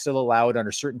says he'll still allow it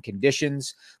under certain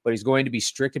conditions, but he's going to be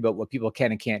strict about what people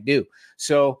can and can't do.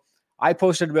 So I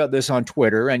posted about this on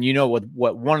Twitter, and you know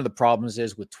what one of the problems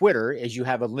is with Twitter is you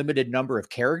have a limited number of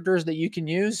characters that you can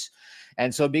use.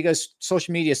 And so because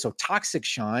social media is so toxic,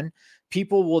 Sean,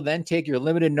 people will then take your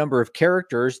limited number of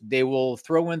characters. They will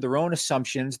throw in their own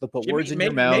assumptions. They'll put words in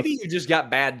your mouth. Maybe you just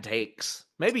got bad takes.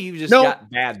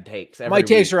 Got bad takes. My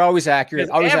takes are always accurate.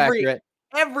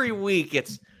 Every week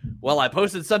it's, well, I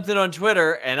posted something on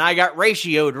Twitter and I got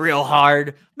ratioed real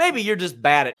hard. Maybe you're just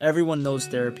bad at. Everyone knows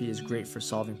therapy is great for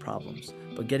solving problems,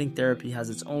 but getting therapy has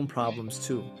its own problems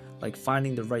too, like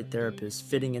finding the right therapist,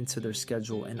 fitting into their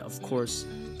schedule, and of course,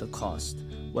 the cost.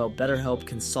 Well, BetterHelp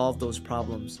can solve those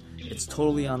problems. It's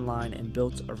totally online and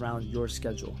built around your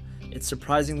schedule. It's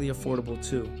surprisingly affordable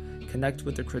too. Connect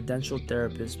with a credentialed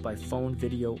therapist by phone,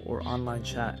 video, or online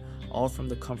chat, all from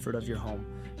the comfort of your home.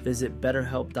 Visit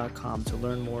BetterHelp.com to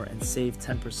learn more and save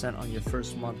 10% on your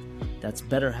first month. That's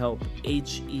BetterHelp,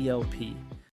 H-E-L-P.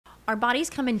 Our bodies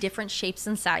come in different shapes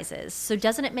and sizes, so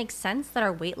doesn't it make sense that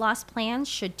our weight loss plans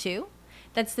should too?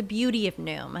 That's the beauty of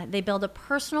Noom. They build a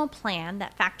personal plan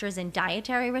that factors in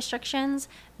dietary restrictions,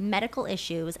 medical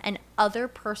issues, and other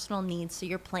personal needs so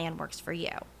your plan works for you.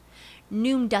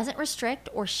 Noom doesn't restrict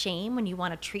or shame when you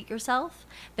want to treat yourself.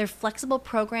 Their flexible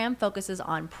program focuses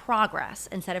on progress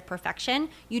instead of perfection.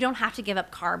 You don't have to give up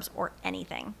carbs or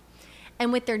anything.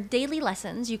 And with their daily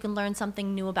lessons, you can learn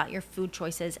something new about your food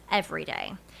choices every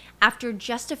day. After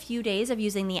just a few days of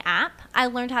using the app, I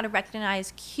learned how to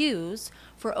recognize cues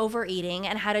for overeating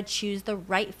and how to choose the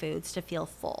right foods to feel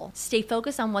full. Stay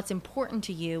focused on what's important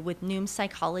to you with Noom's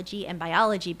psychology and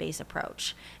biology-based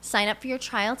approach. Sign up for your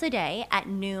trial today at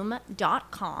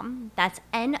Noom.com. That's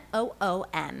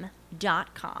Noom.com.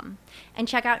 And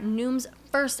check out Noom's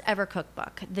first ever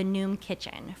cookbook, The Noom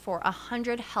Kitchen, for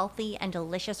 100 healthy and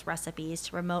delicious recipes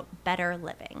to promote better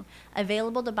living.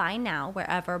 Available to buy now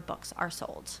wherever books are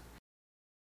sold.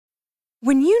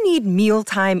 When you need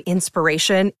mealtime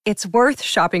inspiration, it's worth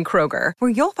shopping Kroger, where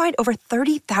you'll find over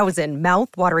 30,000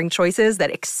 mouth-watering choices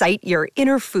that excite your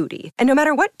inner foodie. And no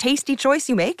matter what tasty choice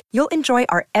you make, you'll enjoy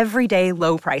our everyday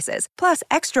low prices, plus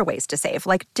extra ways to save,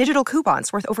 like digital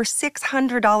coupons worth over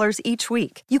 $600 each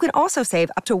week. You can also save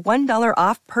up to $1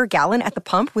 off per gallon at the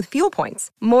pump with fuel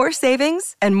points. More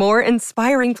savings and more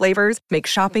inspiring flavors make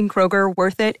shopping Kroger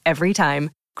worth it every time.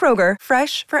 Kroger,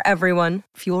 fresh for everyone.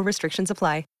 Fuel restrictions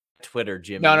apply. Twitter,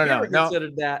 Jimmy. No.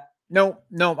 Considered that? No.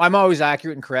 I'm always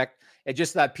accurate and correct. It's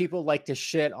just that people like to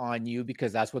shit on you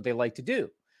because that's what they like to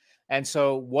do. And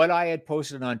so what I had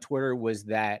posted on Twitter was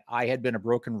that I had been a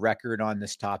broken record on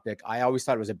this topic. I always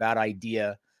thought it was a bad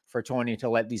idea for Tony to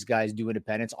let these guys do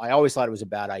independence. I always thought it was a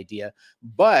bad idea,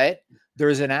 but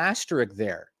there's an asterisk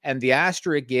there. And the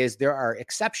asterisk is there are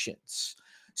exceptions.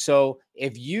 So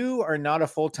if you are not a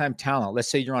full-time talent, let's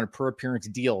say you're on a per appearance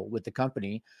deal with the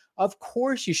company, of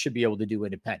course you should be able to do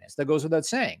independence. That goes without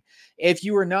saying. If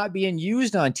you are not being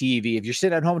used on TV, if you're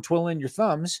sitting at home twiddling your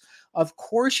thumbs, of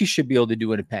course you should be able to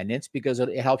do independence because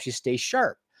it helps you stay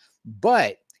sharp.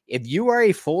 But if you are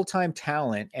a full-time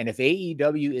talent and if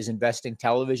AEW is investing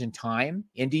television time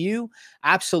into you,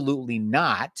 absolutely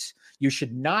not. You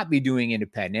should not be doing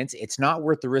independence. It's not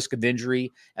worth the risk of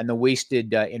injury and the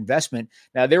wasted investment.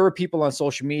 Now, there were people on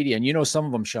social media, and you know some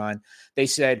of them, Sean, they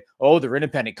said, oh, they're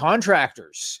independent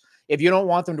contractors. If you don't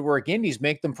want them to work indies,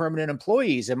 make them permanent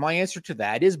employees. And my answer to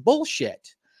that is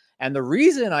bullshit. And the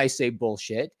reason I say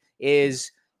bullshit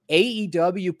is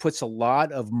AEW puts a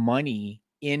lot of money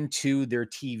into their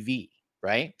TV.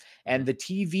 right? And the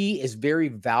TV is very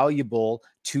valuable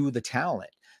to the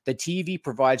talent. The TV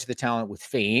provides the talent with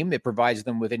fame. It provides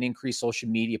them with an increased social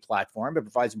media platform. It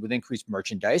provides them with increased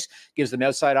merchandise, gives them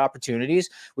outside opportunities.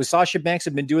 Would Sasha Banks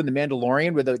have been doing The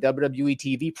Mandalorian with the WWE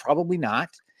TV? Probably not.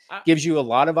 Gives you a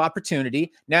lot of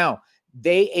opportunity. Now,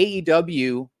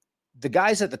 AEW, the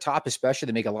guys at the top especially,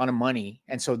 they make a lot of money,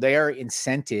 and so they are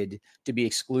incented to be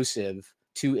exclusive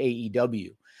to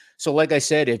AEW. So like I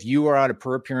said, if you are on a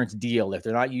per appearance deal, if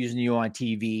they're not using you on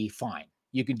TV, fine.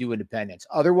 You can do independence.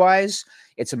 Otherwise,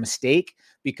 it's a mistake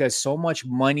because so much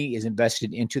money is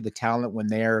invested into the talent when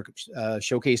they're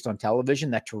showcased on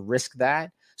television that to risk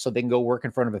that so they can go work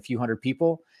in front of a few hundred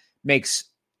people makes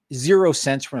zero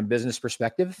sense from a business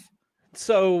perspective.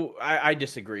 So I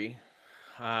disagree.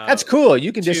 That's cool.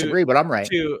 You can disagree, but I'm right.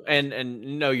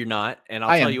 And no, you're not. And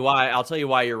I'll tell you why. I'll tell you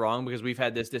why you're wrong, because we've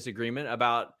had this disagreement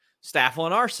about staff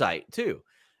on our site too.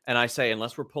 And I say,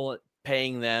 unless we're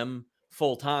paying them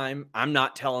full time, I'm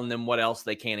not telling them what else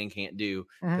they can and can't do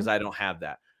because I don't have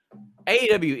that.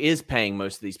 AEW is paying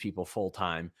most of these people full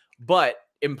time, but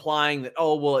implying that,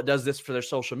 oh, well, it does this for their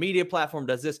social media platform,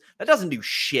 does this, that doesn't do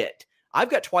shit. I've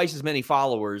got twice as many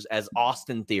followers as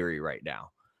Austin Theory right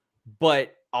now.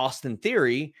 But Austin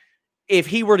Theory, if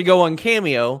he were to go on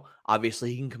Cameo,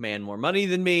 obviously he can command more money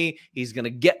than me. He's going to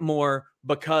get more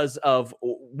because of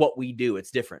what we do.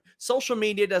 It's different. Social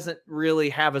media doesn't really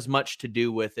have as much to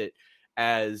do with it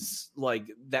as like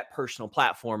that personal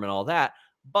platform and all that.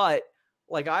 But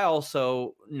like, I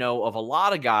also know of a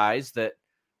lot of guys that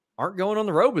aren't going on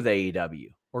the road with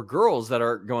AEW, or girls that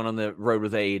are going on the road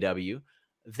with AEW.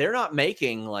 They're not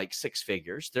making like six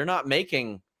figures. They're not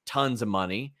making tons of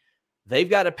money. They've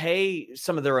got to pay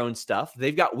some of their own stuff.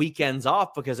 They've got weekends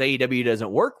off because AEW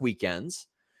doesn't work weekends.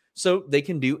 So they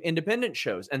can do independent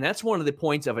shows. And that's one of the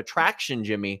points of attraction,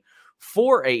 Jimmy,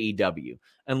 for AEW.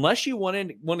 Unless you want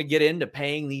to get into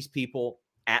paying these people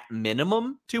at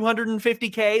minimum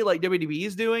 $250K like WWE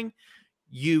is doing,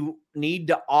 you need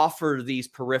to offer these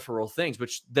peripheral things,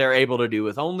 which they're able to do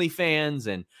with OnlyFans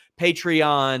and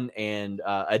Patreon and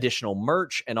additional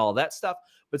merch and all that stuff.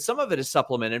 But some of it is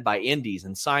supplemented by indies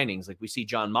and signings. Like we see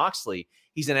Jon Moxley,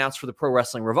 he's announced for the Pro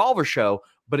Wrestling Revolver show,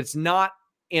 but it's not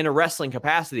in a wrestling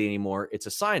capacity anymore. It's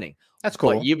a signing. That's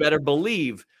cool. But you better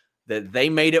believe that they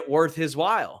made it worth his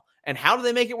while. And how do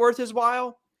they make it worth his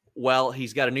while? Well,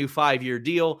 he's got a new 5-year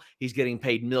deal. He's getting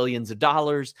paid millions of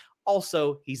dollars.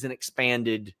 Also, he's an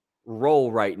expanded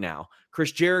role right now.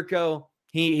 Chris Jericho,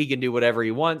 he can do whatever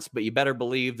he wants, but you better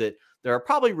believe that there are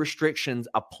probably restrictions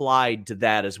applied to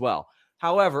that as well.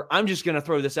 However, I'm just going to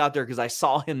throw this out there because I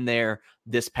saw him there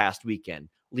this past weekend.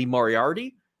 Lee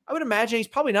Moriarty, I would imagine he's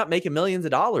probably not making millions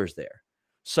of dollars there.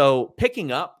 So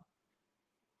picking up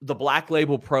the Black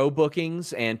Label Pro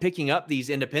bookings and picking up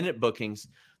these independent bookings,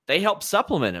 they help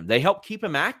supplement him. They help keep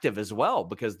him active as well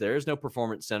because there is no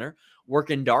performance center.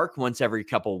 Working dark once every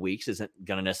couple of weeks isn't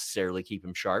going to necessarily keep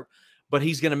him sharp, but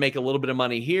he's going to make a little bit of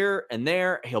money here and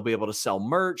there. He'll be able to sell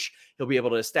merch. He'll be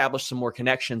able to establish some more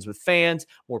connections with fans.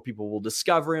 More people will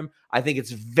discover him. I think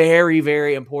it's very,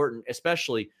 very important,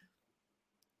 especially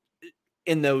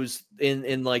in those,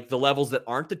 in like the levels that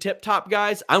aren't the tip top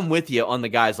guys. I'm with you on the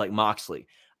guys like Moxley.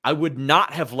 I would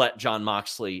not have let Jon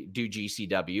Moxley do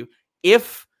GCW.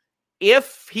 If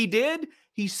he did,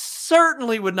 he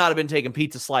certainly would not have been taking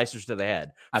pizza slicers to the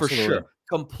head. Absolutely. For sure.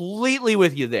 Completely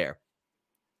with you there.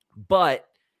 But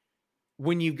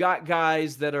when you got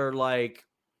guys that are like,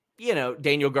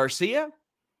 Daniel Garcia,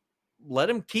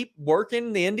 let him keep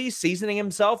working the indies, seasoning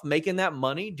himself, making that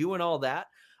money, doing all that.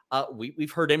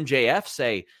 We've heard MJF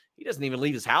say he doesn't even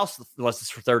leave his house unless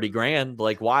it's for $30,000.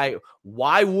 Like,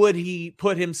 why would he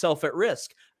put himself at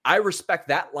risk? I respect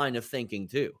that line of thinking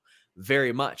too,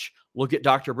 very much. Look at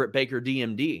Dr. Britt Baker,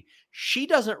 DMD. She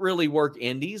doesn't really work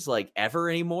indies like ever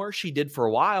anymore. She did for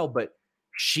a while, but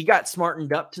she got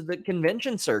smartened up to the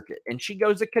convention circuit and she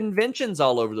goes to conventions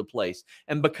all over the place.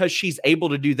 And because she's able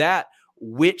to do that,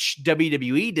 which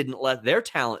WWE didn't let their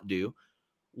talent do,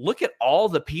 look at all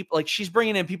the people. Like, she's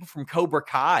bringing in people from Cobra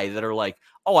Kai that are like,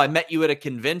 oh, I met you at a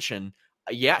convention.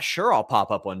 Yeah, sure. I'll pop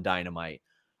up on Dynamite.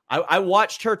 I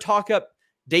watched her talk up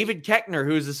David Koechner,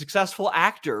 who is a successful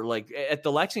actor, like at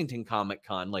the Lexington Comic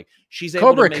Con. Like, she's able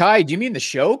Cobra to Kai. Do you mean the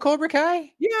show Cobra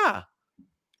Kai? Yeah.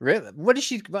 Really? What does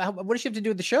she have to do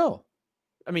with the show?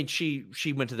 I mean, she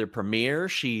went to their premiere.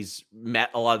 She's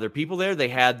met a lot of their people there. They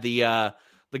had the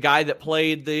guy that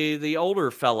played the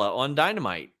older fella on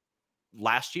Dynamite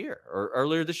last year or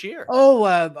earlier this year.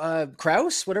 Oh,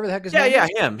 Kraus, whatever the heck his name is. Yeah,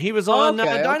 him. He was on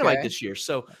Dynamite this year.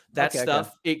 So that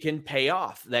stuff, it can pay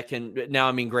off. That can now.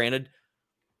 I mean, granted,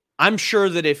 I'm sure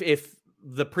that if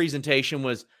the presentation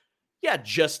was, Yeah,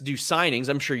 just do signings.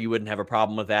 I'm sure you wouldn't have a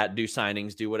problem with that. Do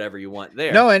signings, do whatever you want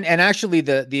there. No, and actually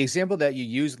the example that you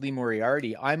used, Lee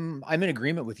Moriarty, I'm in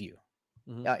agreement with you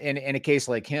in a case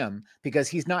like him, because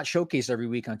he's not showcased every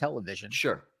week on television.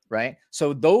 Sure. Right.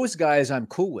 So those guys I'm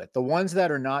cool with. The ones that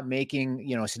are not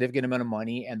making, a significant amount of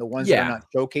money, and the ones that are not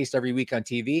showcased every week on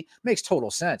TV, makes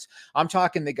total sense. I'm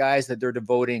talking the guys that they're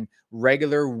devoting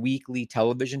regular weekly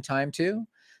television time to.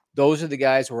 Those are the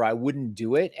guys where I wouldn't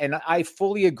do it. And I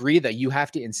fully agree that you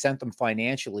have to incent them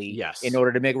financially in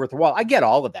order to make it worthwhile. I get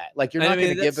all of that. Like, you're not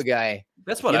going to give a guy.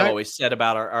 That's what I always said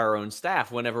about our own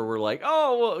staff. Whenever we're like,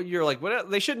 oh, well, you're like, well,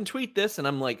 they shouldn't tweet this. And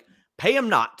I'm like, pay them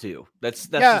not to.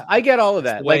 That's I get all of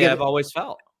that. The way I've always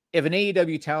felt. If an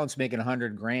AEW talent's making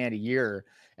 $100,000 a year,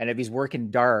 and if he's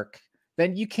working dark,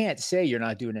 then you can't say you're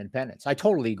not doing independence. I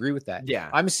totally agree with that. Yeah.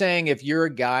 I'm saying if you're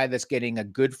a guy that's getting a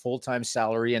good full-time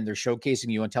salary and they're showcasing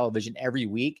you on television every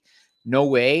week, no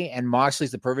way. And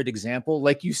Moxley's the perfect example.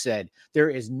 Like you said, there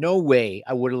is no way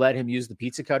I would have let him use the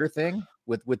pizza cutter thing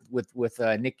with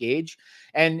Nick Gage.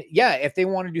 And yeah, if they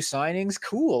want to do signings,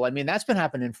 cool. I mean, that's been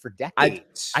happening for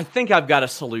decades. I think I've got a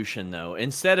solution though.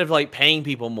 Instead of like paying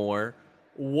people more,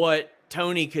 what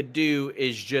Tony could do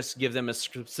is just give them a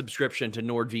subscription to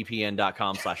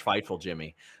nordvpn.com/Fightful,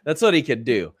 Jimmy. That's what he could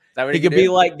do. He could be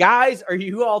like, guys, are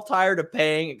you all tired of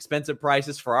paying expensive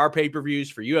prices for our pay-per-views,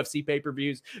 for UFC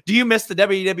pay-per-views? Do you miss the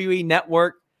WWE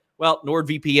Network? Well,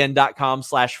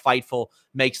 nordvpn.com/Fightful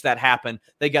makes that happen.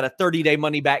 They got a 30-day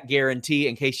money-back guarantee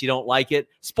in case you don't like it.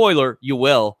 Spoiler, you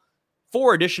will.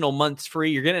 4 additional months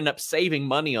free. You're going to end up saving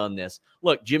money on this.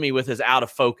 Look, Jimmy with his out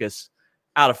of focus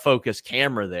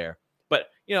camera there. But,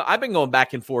 I've been going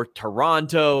back and forth.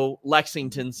 Toronto,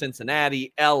 Lexington,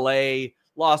 Cincinnati, LA,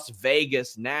 Las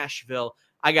Vegas, Nashville.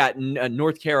 I got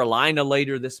North Carolina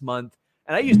later this month.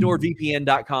 And I use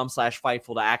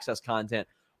nordvpn.com/Fightful to access content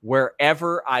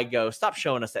wherever I go. Stop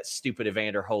showing us that stupid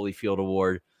Evander Holyfield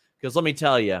award. Because let me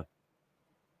tell you,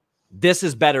 this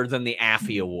is better than the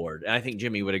AFI award. And I think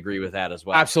Jimmy would agree with that as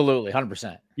well. Absolutely,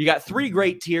 100%. You got 3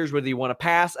 great tiers, whether you want to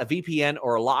pass, a VPN,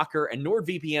 or a locker. And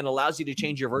NordVPN allows you to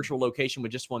change your virtual location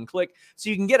with just one click. So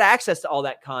you can get access to all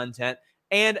that content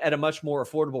and at a much more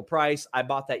affordable price. I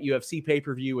bought that UFC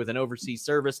pay-per-view with an overseas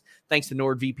service thanks to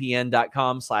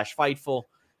nordvpn.com/Fightful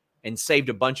and saved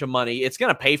a bunch of money. It's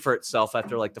going to pay for itself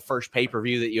after like the first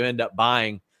pay-per-view that you end up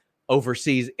buying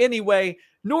overseas. Anyway,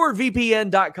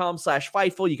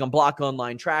 nordvpn.com/Fightful. You can block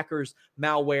online trackers,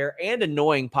 malware, and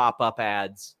annoying pop-up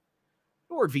ads.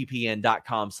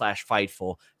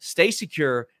 nordvpn.com/Fightful. Stay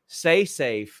secure, stay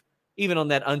safe, even on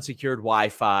that unsecured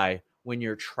Wi-Fi when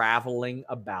you're traveling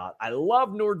about. I love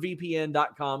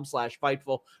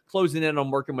nordvpn.com/Fightful. Closing in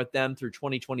on working with them through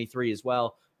 2023 as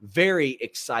well. Very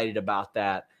excited about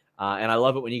that. And I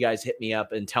love it when you guys hit me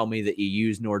up and tell me that you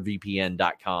use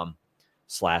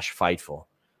nordvpn.com/Fightful.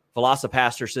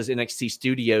 Velocipaster says NXT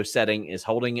studio setting is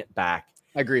holding it back.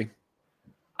 I agree.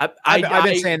 I've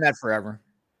been saying that forever.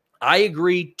 I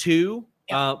agree too,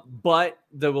 but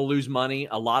they will lose money,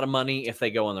 a lot of money, if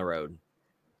they go on the road.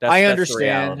 I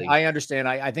understand.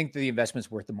 I think the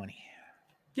investment's worth the money.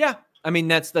 Yeah. I mean,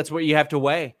 that's what you have to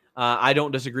weigh. I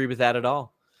don't disagree with that at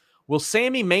all. Will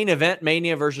Sammy main event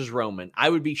Mania versus Roman? I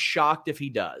would be shocked if he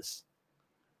does.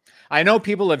 I know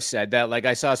people have said that. Like,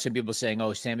 I saw some people saying,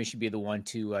 oh, Sammy should be the one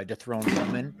to dethrone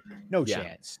Roman. No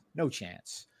chance.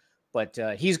 But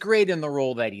he's great in the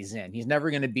role that he's in. He's never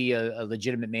going to be a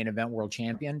legitimate main event world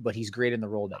champion, but he's great in the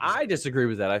role that he's in. I disagree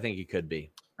with that. I think he could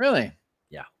be. Really?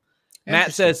 Yeah.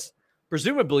 Matt says,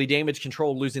 presumably Damage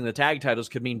Control losing the tag titles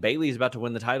could mean Bayley is about to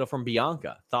win the title from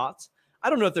Bianca. Thoughts? I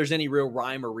don't know if there's any real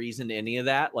rhyme or reason to any of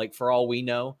that. Like, for all we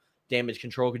know, Damage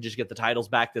Control could just get the titles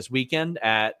back this weekend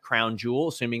at Crown Jewel,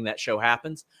 assuming that show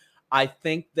happens. I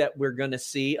think that we're going to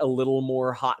see a little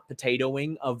more hot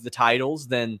potatoing of the titles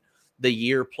than the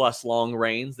year-plus long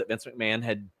reigns that Vince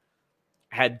McMahon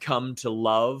had come to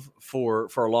love for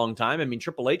a long time. I mean,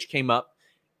 Triple H came up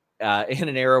in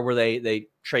an era where they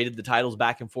traded the titles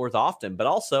back and forth often, but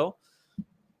also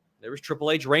there was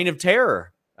Triple H Reign of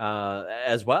Terror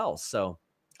as well. So,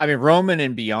 I mean, Roman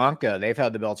and Bianca, they've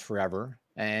had the belts forever.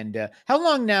 And how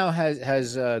long now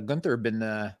has Gunther been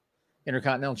the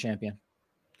Intercontinental Champion?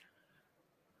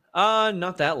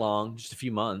 Not that long. Just a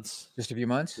few months. Just a few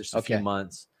months? Just a few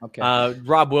months. Okay.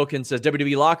 Rob Wilkins says,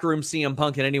 WWE Locker Room, CM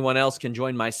Punk, and anyone else can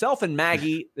join myself and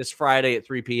Maggie this Friday at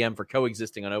 3 p.m. for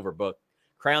Coexisting on Overbook.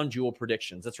 Crown Jewel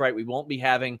predictions. That's right. We won't be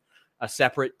having a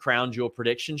separate Crown Jewel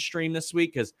prediction stream this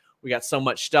week because we got so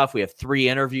much stuff. We have 3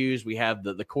 interviews. We have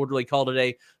the quarterly call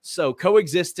today. So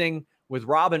Coexisting with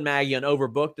Rob and Maggie on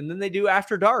Overbooked, and then they do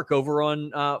After Dark over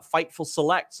on Fightful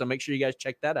Select. So make sure you guys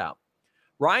check that out.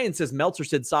 Ryan says Meltzer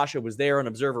said Sasha was there on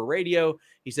Observer Radio.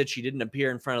 He said she didn't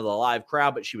appear in front of the live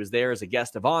crowd, but she was there as a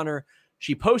guest of honor.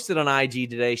 She posted on IG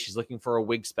today she's looking for a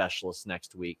wig specialist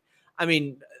next week. I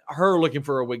mean, her looking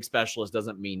for a wig specialist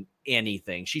doesn't mean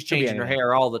anything. She's changing her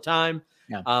hair all the time.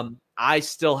 Yeah. I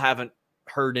still haven't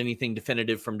heard anything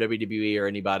definitive from WWE or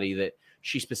anybody that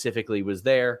she specifically was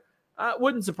there.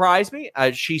 Wouldn't surprise me.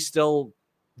 She's still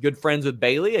good friends with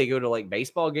Bailey. They go to like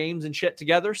baseball games and shit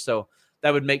together, so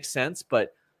that would make sense.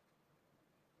 But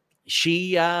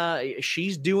she's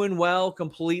doing well,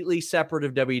 completely separate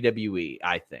of WWE,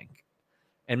 I think.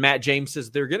 And Matt James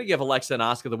says they're going to give Alexa and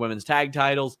Asuka the women's tag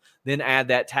titles, then add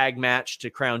that tag match to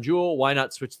Crown Jewel. Why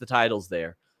not switch the titles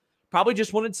there? Probably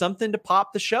just wanted something to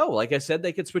pop the show. Like I said,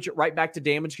 they could switch it right back to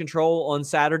Damage Control on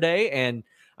Saturday, and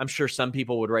I'm sure some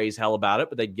people would raise hell about it,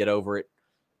 but they'd get over it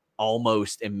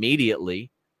almost immediately.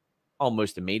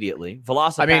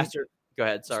 Velocipaster, go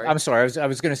ahead. Sorry. I'm sorry. I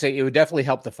was going to say it would definitely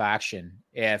help the faction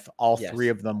if all three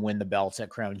of them win the belts at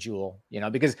Crown Jewel,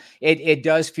 because it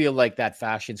does feel like that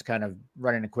faction's kind of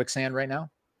running in quicksand right now.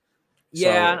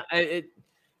 Yeah.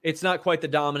 It's not quite the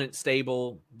dominant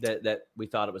stable that we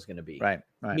thought it was going to be. Right.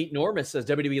 Meet Normus says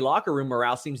WWE locker room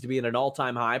morale seems to be at an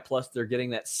all-time high. Plus, they're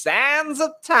getting that Sands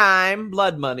of Time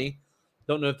blood money.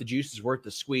 Don't know if the juice is worth the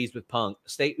squeeze with Punk.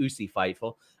 Stay Usi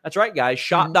Fightful. That's right, guys.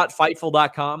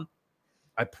 Shop.fightful.com.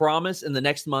 I promise in the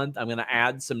next month I'm going to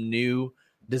add some new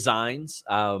designs.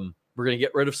 We're going to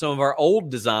get rid of some of our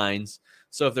old designs.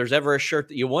 So if there's ever a shirt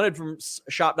that you wanted from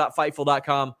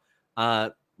shop.fightful.com,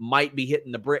 might be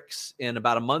hitting the bricks in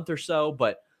about a month or so,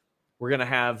 but we're going to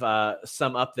have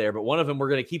some up there. But one of them we're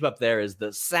going to keep up there is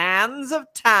the Sands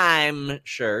of Time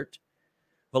shirt.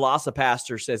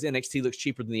 Velocipaster says NXT looks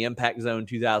cheaper than the Impact Zone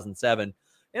 2007.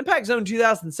 Impact Zone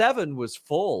 2007 was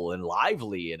full and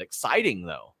lively and exciting,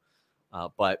 though.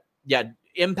 But yeah,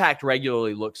 Impact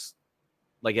regularly looks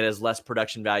like it has less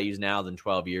production values now than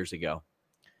 12 years ago.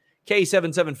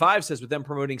 K775 says with them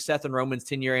promoting Seth and Roman's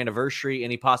 10-year anniversary,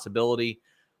 any possibility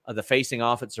of the facing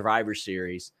off at Survivor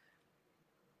Series?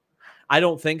 I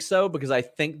don't think so, because I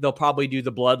think they'll probably do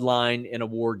the Bloodline in a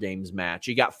War Games match.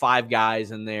 You got 5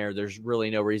 guys in there. There's really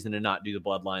no reason to not do the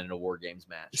Bloodline in a War Games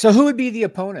match. So who would be the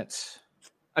opponents?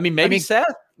 I mean,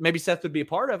 Seth. Maybe Seth would be a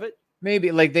part of it.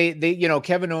 Maybe like they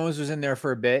Kevin Owens was in there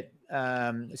for a bit.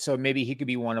 So maybe he could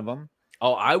be one of them.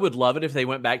 Oh, I would love it if they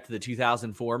went back to the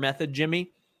 2004 method,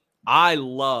 Jimmy. I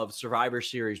love Survivor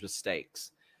Series with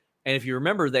stakes. And if you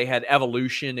remember, they had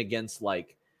Evolution against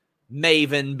like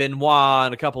Maven, Benoit,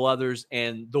 and a couple others.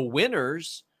 And the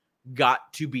winners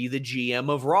got to be the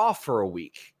GM of Raw for a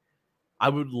week. I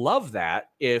would love that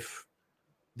if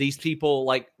these people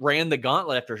like ran the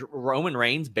gauntlet after Roman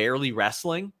Reigns barely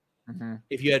wrestling. Mm-hmm.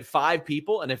 If you had 5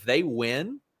 people and if they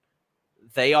win,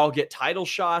 they all get title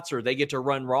shots or they get to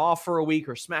run Raw for a week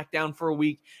or SmackDown for a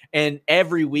week. And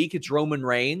every week it's Roman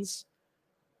Reigns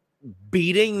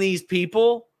beating these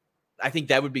people. I think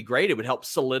that would be great. It would help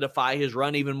solidify his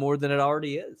run even more than it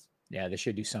already is. Yeah, they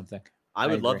should do something. I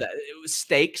would love that. It was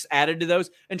stakes added to those.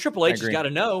 And Triple H has got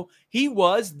to know he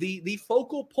was the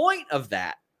focal point of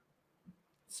that.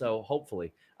 So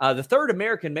hopefully. The third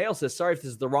American male says, sorry if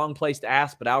this is the wrong place to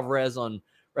ask, but Alvarez on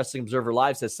Wrestling Observer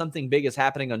Live says something big is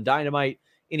happening on Dynamite.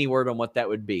 Any word on what that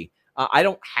would be? I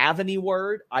don't have any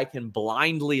word. I can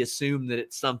blindly assume that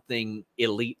it's something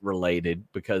Elite related,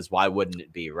 because why wouldn't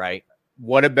it be, right?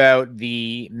 What about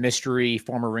the mystery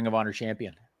former Ring of Honor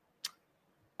champion?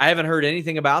 I haven't heard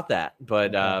anything about that,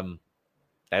 but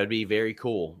that would be very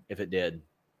cool if it did.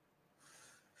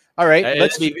 All right.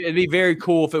 It'd be very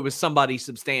cool if it was somebody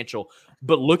substantial.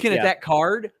 But looking at that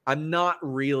card, I'm not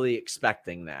really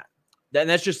expecting that. And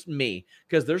that's just me,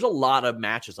 because there's a lot of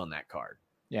matches on that card.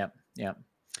 Yeah.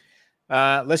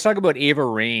 Let's talk about Ava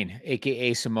Raine,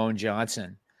 a.k.a. Simone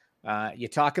Johnson. You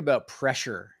talk about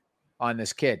pressure on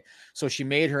this kid. So she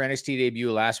made her NXT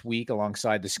debut last week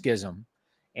alongside the Schism,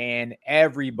 and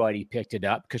everybody picked it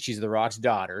up because she's The Rock's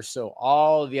daughter. So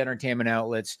all of the entertainment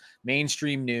outlets,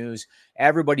 mainstream news,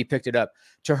 everybody picked it up.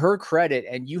 To her credit,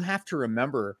 and you have to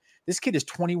remember, this kid is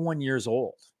 21 years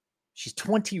old. She's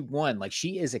 21. Like,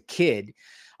 she is a kid.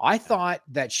 I thought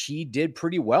that she did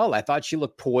pretty well. I thought she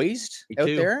looked poised out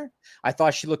there. I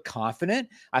thought she looked confident.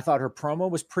 I thought her promo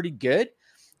was pretty good.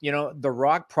 The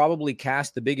Rock probably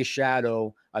cast the biggest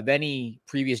shadow of any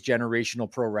previous generational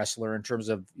pro wrestler in terms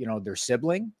of, their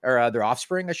sibling or their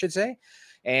offspring, I should say.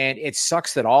 And it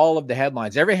sucks that all of the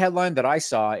headlines, every headline that I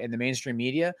saw in the mainstream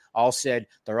media, all said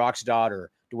The Rock's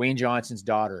daughter, Dwayne Johnson's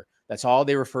daughter. That's all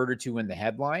they referred her to in the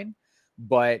headline.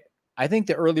 But I think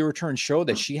the early returns show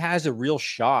that she has a real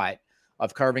shot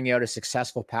of carving out a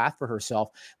successful path for herself.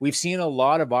 We've seen a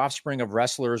lot of offspring of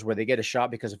wrestlers where they get a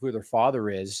shot because of who their father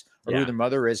is or who their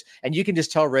mother is. And you can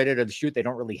just tell right out of the chute, they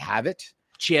don't really have it.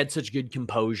 She had such good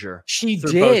composure. She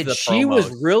did. She was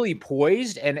really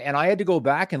poised. And I had to go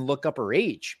back and look up her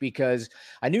age because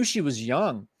I knew she was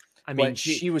young. I mean,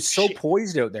 she was so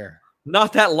poised out there.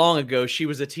 Not that long ago, she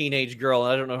was a teenage girl.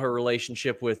 I don't know her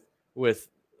relationship with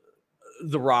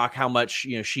The Rock, how much,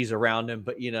 she's around him,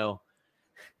 but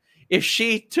if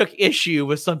she took issue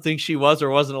with something she was or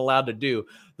wasn't allowed to do,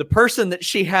 the person that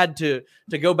she had to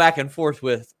go back and forth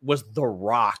with was The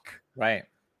Rock. Right.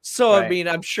 So, right. I mean,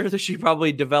 I'm sure that she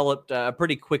probably developed a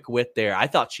pretty quick wit there. I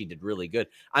thought she did really good.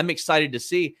 I'm excited to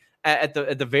see at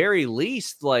the very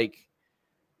least, like,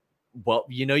 well,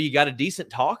 you got a decent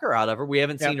talker out of her. We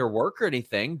haven't seen her work or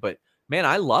anything, but man,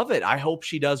 I love it. I hope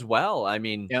she does well. I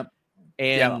mean,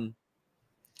 there's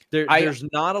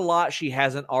not a lot she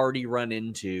hasn't already run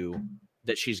into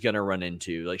that she's going to run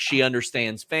into. Like, she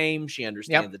understands fame, she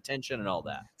understands attention and all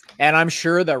that. And I'm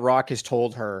sure that Rock has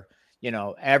told her,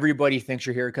 everybody thinks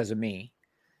you're here because of me.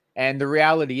 And the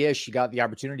reality is she got the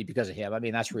opportunity because of him. I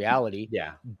mean, that's reality.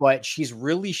 Yeah. But she's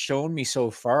really shown me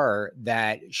so far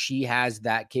that she has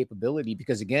that capability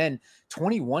because, again,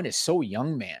 21 is so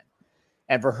young, man.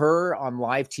 And for her on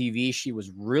live TV, she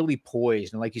was really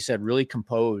poised. And like you said, really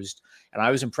composed. And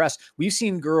I was impressed. We've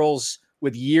seen girls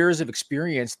with years of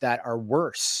experience that are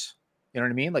worse. You know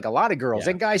what I mean? Like a lot of girls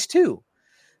and guys too.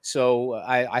 So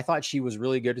I thought she was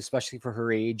really good, especially for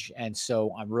her age. And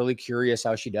so I'm really curious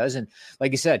how she does. And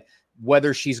like you said,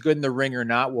 whether she's good in the ring or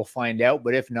not, we'll find out.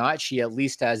 But if not, she at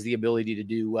least has the ability to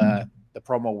do the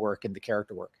promo work and the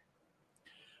character work.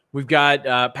 We've got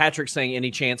Patrick saying any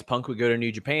chance Punk would go to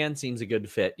New Japan seems a good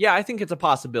fit. Yeah, I think it's a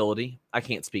possibility. I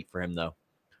can't speak for him, though.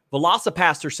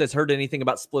 Velocipaster says, heard anything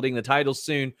about splitting the titles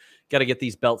soon? Got to get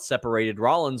these belts separated.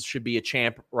 Rollins should be a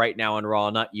champ right now in Raw,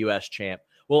 not U.S. champ.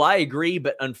 Well, I agree,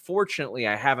 but unfortunately,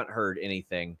 I haven't heard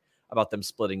anything about them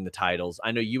splitting the titles.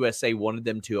 I know USA wanted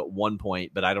them to at one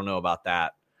point, but I don't know about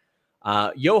that.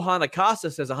 Johan Acosta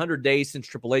says 100 days since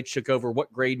Triple H took over.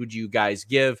 What grade would you guys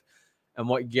give? And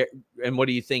what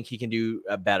do you think he can do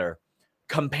better?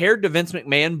 Compared to Vince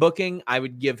McMahon booking, I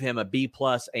would give him a B+,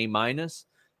 A-.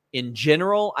 In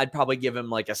general, I'd probably give him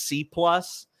like a C+,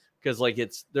 because like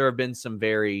there have been some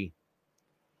very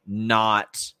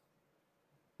not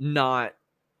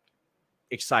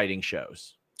exciting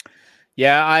shows.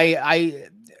 Yeah, I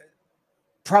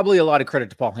probably a lot of credit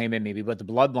to Paul Heyman maybe, but the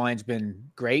Bloodline's been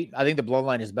great. I think the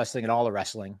Bloodline is the best thing in all of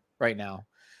wrestling right now.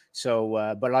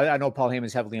 So, but I know Paul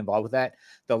Heyman's heavily involved with that.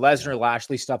 The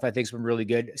Lesnar-Lashley stuff, I think, has been really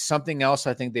good. Something else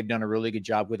I think they've done a really good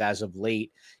job with as of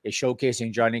late is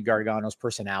showcasing Johnny Gargano's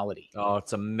personality. Oh,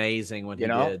 it's amazing what he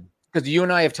did. Because you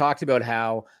and I have talked about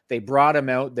how they brought him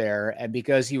out there, and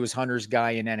because he was Hunter's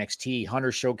guy in NXT,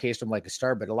 Hunter showcased him like a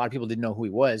star, but a lot of people didn't know who he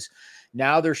was.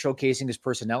 Now they're showcasing his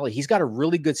personality. He's got a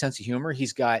really good sense of humor.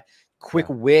 He's got quick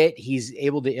wit. He's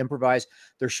able to improvise.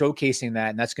 They're showcasing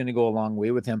that, and that's going to go a long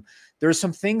way with him. There's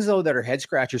some things, though, that are head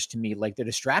scratchers to me, like the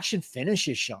distraction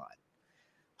finishes, Sean.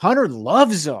 Hunter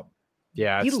loves them.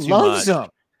 Yeah, he loves them.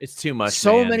 It's too much.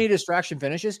 So many distraction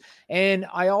finishes. And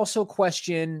I also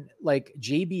question like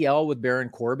JBL with Baron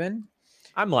Corbin.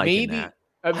 I'm liking that.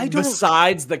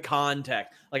 Besides the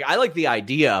contact, like I like the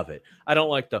idea of it. I don't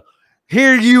like the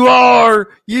here you are,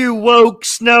 you woke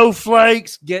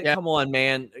snowflakes. Come on,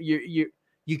 man. You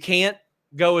can't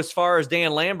go as far as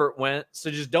Dan Lambert went,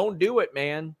 so just don't do it,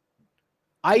 man.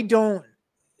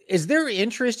 Is there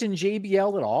interest in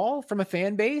JBL at all from a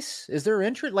fan base? Is there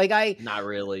interest? Not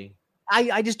really.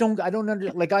 I just don't.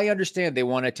 I understand they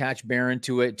want to attach Baron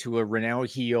to a renowned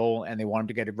heel, and they want him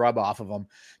to get a rub off of him.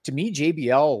 To me,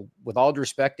 JBL, with all due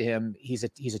respect to him, he's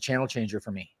a channel changer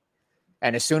for me.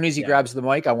 And as soon as he grabs the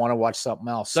mic, I want to watch something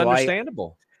else. It's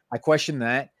understandable. I question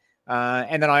that,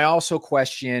 and then I also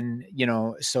question,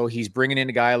 so he's bringing in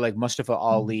a guy like Mustafa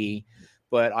Ali,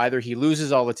 but either he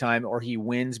loses all the time or he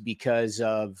wins because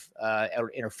of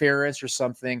interference or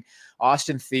something.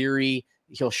 Austin Theory.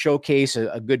 He'll showcase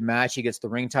a good match. He gets the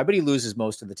ring time, but he loses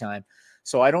most of the time.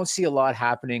 So I don't see a lot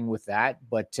happening with that,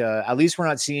 but at least we're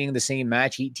not seeing the same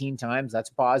match 18 times. That's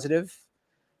positive.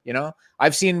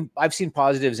 I've seen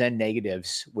positives and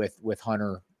negatives with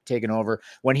Hunter taking over.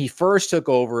 When he first took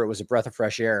over, it was a breath of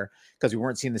fresh air because we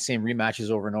weren't seeing the same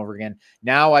rematches over and over again.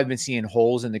 Now I've been seeing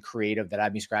holes in the creative that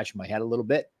I've been scratching my head a little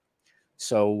bit.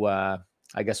 So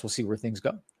I guess we'll see where things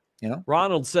go.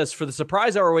 Ronald says, for the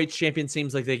surprise ROH champion,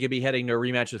 seems like they could be heading to a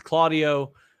rematch with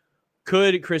Claudio.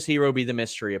 Could Chris Hero be the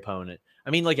mystery opponent?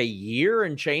 I mean, like a year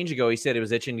and change ago, he said he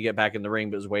was itching to get back in the ring,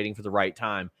 but was waiting for the right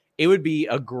time. it would be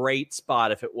a great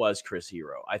spot if it was Chris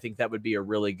Hero. I think that would be a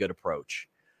really good approach.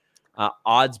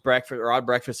 Odd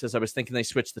Breakfast says, I was thinking they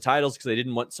switched the titles because they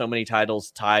didn't want so many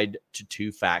titles tied to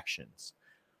two factions.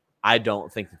 I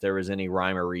don't think that there was any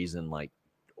rhyme or reason like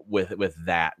with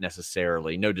that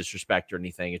necessarily. No disrespect or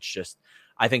anything. It's just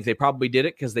I think they probably did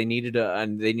it because they needed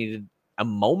a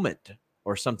moment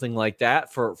or something like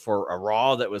that for a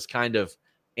Raw that was kind of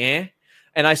eh.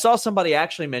 And I saw somebody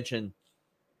actually mention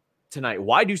tonight,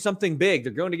 why do something big?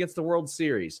 They're going against the World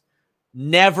Series.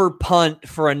 Never punt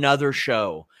for another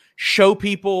show. Show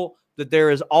people that there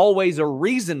is always a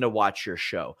reason to watch your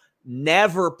show.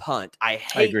 Never punt. I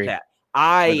hate that.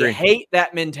 I hate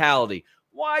that mentality.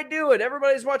 Why do it?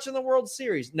 Everybody's watching the World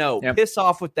Series. No, piss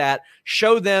off with that.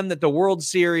 Show them that the World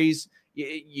Series,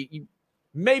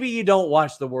 maybe you don't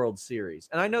watch the World Series.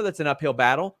 And I know that's an uphill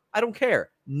battle. I don't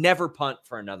care. Never punt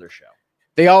for another show.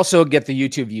 They also get the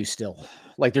YouTube view still.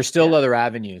 Like there's still other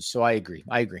avenues. So I agree.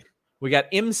 We got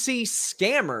MC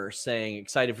Scammer saying,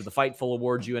 excited for the Fightful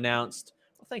Awards you announced.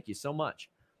 Well, thank you so much.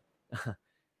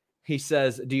 He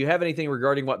says, do you have anything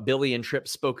regarding what Billy and Tripp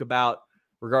spoke about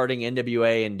regarding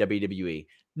NWA and WWE?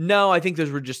 No, I think those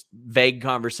were just vague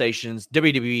conversations.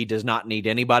 WWE does not need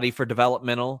anybody for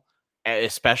developmental,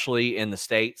 especially in the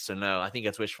States. So no, I think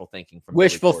that's wishful thinking.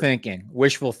 Wishful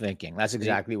thinking. That's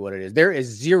exactly what it is. There is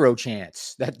zero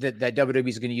chance that WWE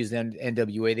is going to use the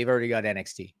NWA. They've already got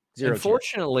NXT.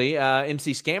 Unfortunately,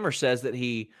 MC Scammer says that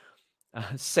he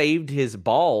saved his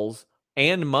balls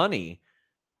and money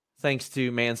thanks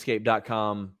to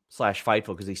manscaped.com/Fightful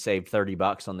because he saved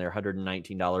 $30 on their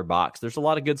 $119 box. There's a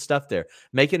lot of good stuff there.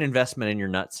 Make an investment in your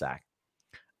nutsack.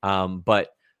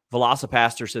 But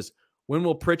Velocipaster says, when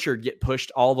will Pritchard get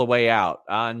pushed all the way out?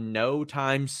 No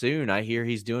time soon. I hear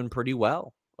he's doing pretty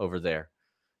well over there.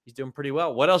 He's doing pretty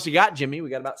well. What else you got, Jimmy? We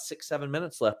got about 6-7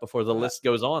 minutes left before the list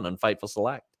goes on Fightful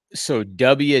Select. So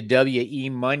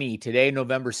WWE Money today,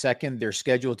 November 2nd, they're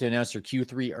scheduled to announce their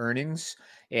Q3 earnings.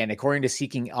 And according to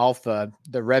Seeking Alpha,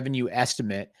 the revenue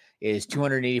estimate is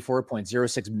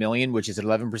 $284.06 million, which is an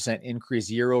 11% increase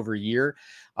year over year.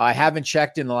 I haven't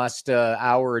checked in the last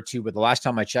hour or two, but the last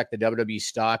time I checked, the WWE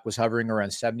stock was hovering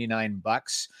around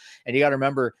 $79. And you got to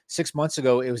remember, 6 months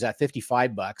ago, it was at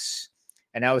 $55.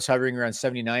 And now it's hovering around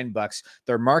 $79.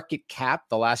 Their market cap,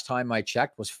 the last time I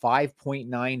checked, was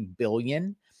 $5.9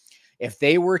 billion. If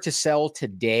they were to sell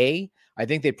today, I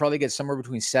think they'd probably get somewhere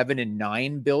between 7 and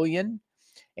 9 billion.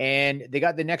 And they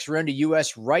got the next round of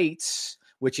US rights,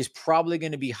 which is probably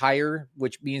going to be higher,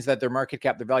 which means that their market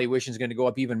cap, their valuation is going to go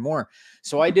up even more.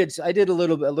 So I did a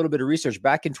little bit of research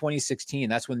back in 2016.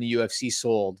 That's when the UFC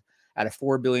sold at a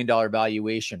 $4 billion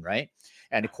valuation, right?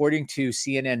 And according to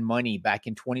CNN Money, back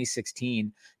in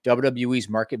 2016, WWE's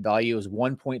market value is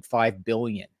 $1.5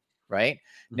 billion, right?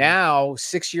 Mm-hmm. Now,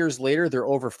 6 years later, they're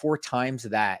over 4 times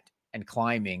that and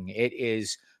climbing. It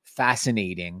is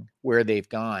fascinating where they've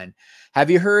gone. Have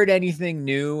you heard anything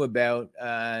new about,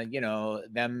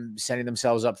 them setting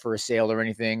themselves up for a sale or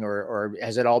anything, or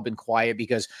has it all been quiet?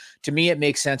 Because to me, it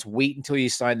makes sense. Wait until you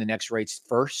sign the next rights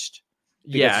first.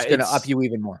 Because it's going to up you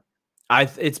even more.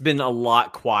 It's been a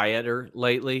lot quieter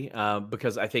lately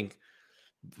because I think,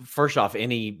 first off,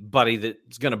 anybody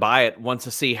that's going to buy it wants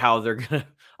to see how they're going to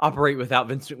operate without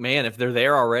Vince McMahon. If they're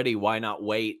there already, why not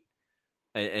wait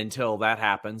until that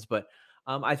happens? But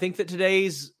I think that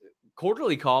today's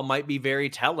quarterly call might be very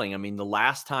telling. I mean, the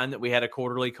last time that we had a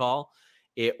quarterly call,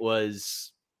 it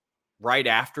was right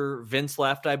after Vince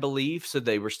left, I believe. So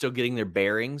they were still getting their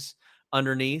bearings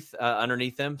underneath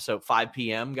them. So 5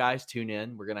 p.m. guys, tune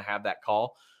in. We're going to have that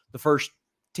call. The first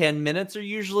 10 minutes are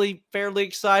usually fairly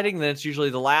exciting. Then it's usually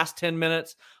the last 10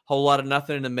 minutes, whole lot of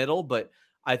nothing in the middle. But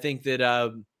I think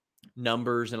that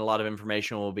numbers and a lot of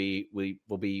information will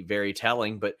be very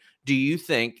telling. But do you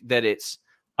think that it's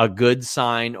a good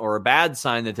sign or a bad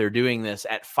sign that they're doing this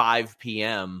at 5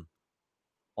 p.m.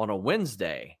 on a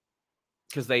Wednesday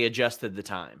because they adjusted the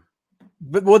time?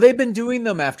 But well, they've been doing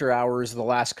them after hours the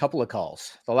last couple of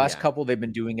calls. The last couple, they've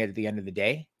been doing it at the end of the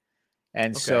day.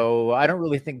 And so I don't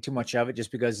really think too much of it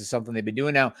just because it's something they've been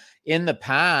doing. Now, in the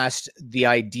past, the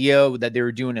idea that they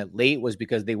were doing it late was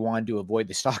because they wanted to avoid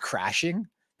the stock crashing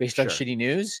based on shitty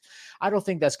news. I don't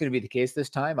think that's going to be the case this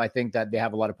time. I think that they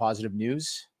have a lot of positive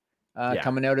news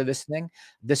coming out of this thing.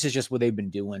 This is just what they've been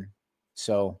doing.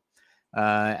 So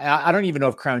I don't even know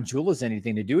if Crown Jewel has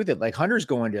anything to do with it. Like Hunter's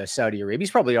going to Saudi Arabia.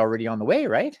 He's probably already on the way,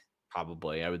 right?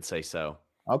 Probably. I would say so.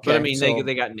 Okay. But I mean,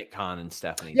 they got Nick Khan and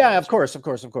Stephanie. Yeah, of course.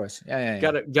 Yeah.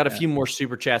 Got a few more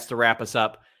super chats to wrap us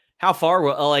up. How far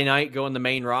will LA Knight go in the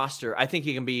main roster? I think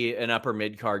he can be an upper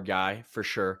mid card guy for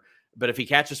sure. But if he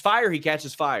catches fire, he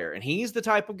catches fire. And he's the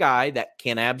type of guy that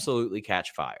can absolutely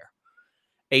catch fire.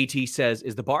 AT says,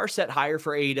 is the bar set higher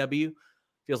for AEW?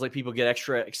 Feels like people get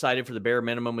extra excited for the bare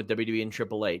minimum with WWE and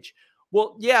Triple H.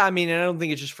 Well, yeah, I mean, I don't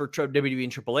think it's just for WWE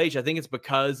and Triple H. I think it's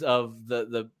because of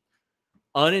the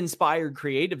uninspired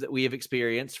creative that we have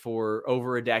experienced for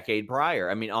over a decade prior.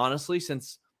 I mean, honestly,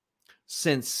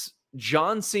 since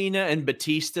John Cena and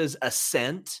Batista's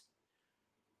ascent,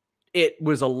 it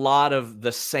was a lot of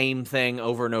the same thing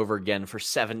over and over again for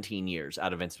 17 years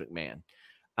out of Vince McMahon.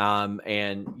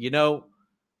 And, you know,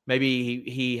 maybe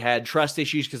he had trust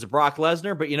issues because of Brock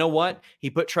Lesnar, but you know what? He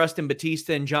put trust in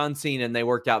Batista and John Cena, and they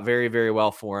worked out very, very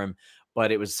well for him.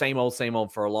 But it was same old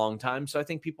for a long time. So I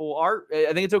think I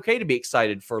think it's okay to be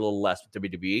excited for a little less with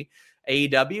WWE.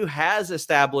 AEW has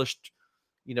established,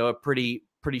 you know, a pretty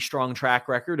strong track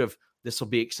record of this will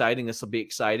be exciting.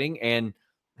 And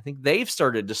I think they've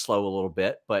started to slow a little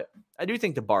bit, but I do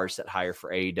think the bar is set higher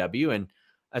for AEW. And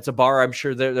that's a bar I'm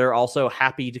sure they're also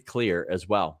happy to clear as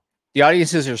well. The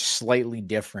audiences are slightly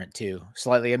different too.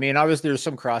 Slightly. I mean, obviously there's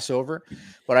some crossover,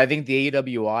 but I think the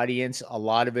AEW audience, a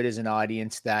lot of it is an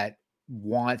audience that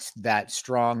wants that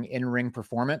strong in-ring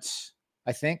performance,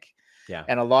 I think. Yeah.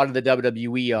 And a lot of the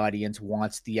WWE audience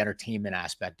wants the entertainment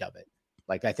aspect of it.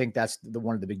 Like, I think that's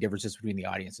one of the big differences between the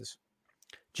audiences.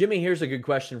 Jimmy, here's a good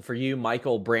question for you.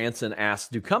 Michael Branson asks,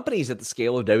 do companies at the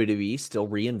scale of WWE still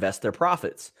reinvest their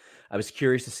profits? I was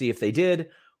curious to see if they did.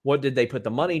 What did they put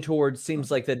the money towards? Seems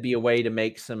like that'd be a way to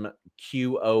make some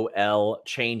QOL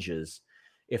changes.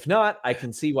 If not, I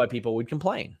can see why people would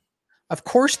complain. Of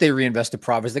course they reinvest the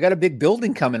profits. They got a big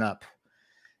building coming up.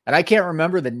 And I can't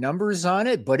remember the numbers on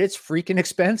it, but it's freaking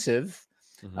expensive.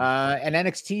 Mm-hmm. And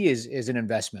NXT is an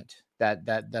investment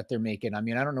that they're making. I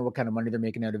mean, I don't know what kind of money they're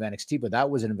making out of NXT, but that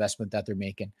was an investment that they're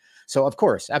making. So of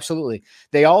course, absolutely.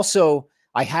 They also,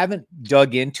 I haven't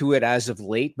dug into it as of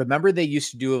late, but remember they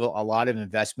used to do a lot of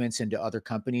investments into other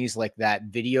companies like that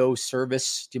video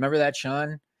service. Do you remember that,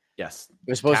 Sean? Yes.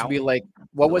 It was supposed to be like,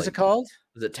 what was it called?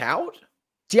 Was it Tout?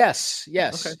 Yes.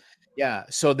 Okay. Yeah.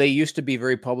 So they used to be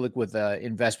very public with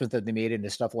investment that they made into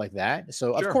stuff like that.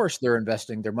 So Sure. Of course they're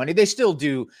investing their money. They still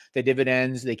do the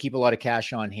dividends. They keep a lot of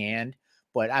cash on hand,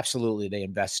 but absolutely they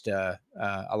invest a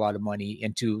lot of money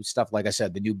into stuff. Like I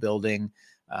said, the new building.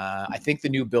 I think the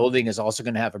new building is also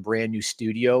going to have a brand new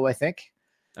studio, I think.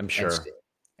 I'm sure.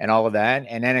 And all of that.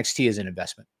 And NXT is an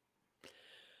investment.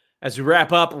 As we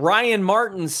wrap up, Ryan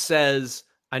Martin says,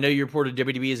 I know you reported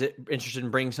WWE is interested in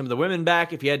bringing some of the women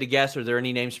back. If you had to guess, are there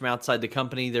any names from outside the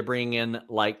company they're bringing in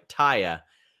like Taya?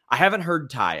 I haven't heard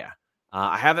Taya.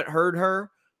 I haven't heard her.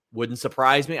 Wouldn't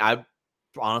surprise me. I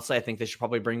think they should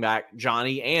probably bring back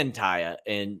Johnny and Taya,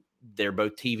 and they're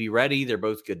both TV ready. They're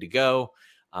both good to go.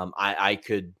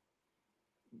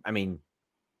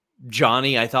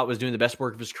 Johnny, I thought was doing the best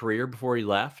work of his career before he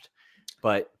left,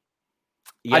 but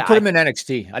yeah, I'd put him in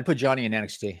NXT. I'd put Johnny in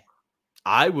NXT.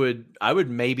 I would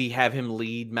maybe have him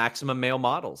lead Maximum Male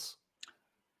Models.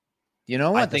 You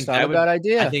know what? That's not a bad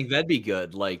idea. I think that'd be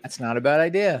good. Like, that's not a bad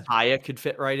idea. Taya could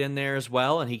fit right in there as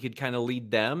well, and he could kind of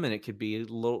lead them, and it could be a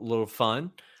little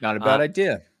fun. Not a bad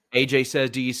idea. AJ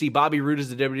says, do you see Bobby Roode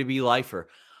as a WWE lifer?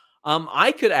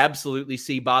 I could absolutely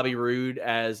see Bobby Roode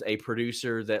as a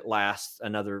producer that lasts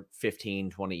another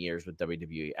 15, 20 years with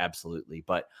WWE. Absolutely.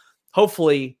 But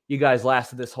hopefully you guys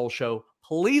lasted this whole show.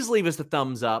 Please leave us a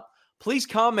thumbs up. Please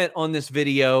comment on this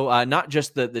video, not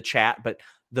just the chat, but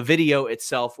the video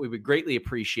itself. We would greatly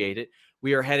appreciate it.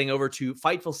 We are heading over to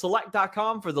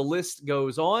FightfulSelect.com for the list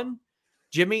goes on.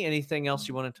 Jimmy, anything else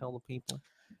you want to tell the people?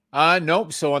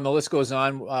 Nope. So on the list goes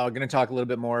on, we're going to talk a little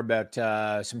bit more about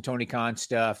some Tony Khan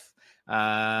stuff.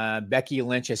 Becky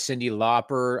Lynch as Cyndi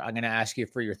Lauper. I'm going to ask you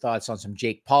for your thoughts on some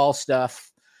Jake Paul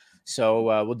stuff. So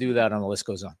we'll do that on the list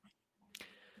goes on.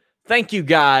 Thank you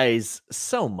guys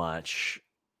so much.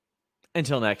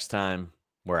 Until next time,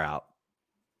 we're out.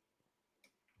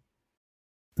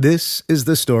 This is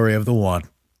the story of the one.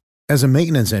 As a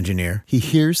maintenance engineer, he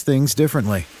hears things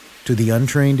differently. To the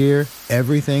untrained ear,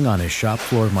 everything on his shop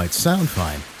floor might sound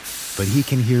fine, but he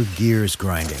can hear gears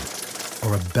grinding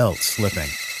or a belt slipping.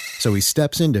 So he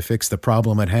steps in to fix the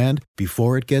problem at hand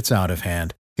before it gets out of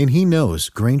hand. And he knows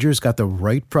Grainger's got the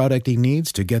right product he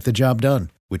needs to get the job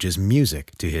done, which is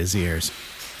music to his ears.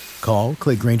 Call,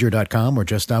 click Grainger.com, or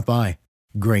just stop by.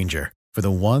 Grainger, for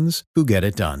the ones who get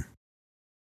it done.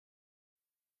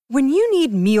 When you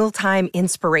need mealtime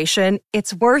inspiration,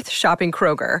 it's worth shopping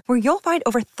Kroger, where you'll find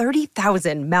over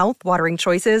 30,000 mouth-watering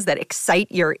choices that excite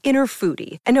your inner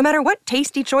foodie. And no matter what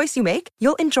tasty choice you make,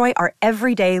 you'll enjoy our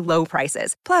everyday low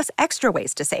prices, plus extra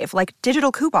ways to save, like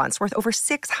digital coupons worth over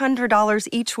 $600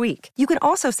 each week. You can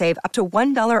also save up to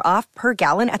 $1 off per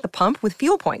gallon at the pump with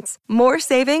fuel points. More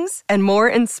savings and more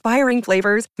inspiring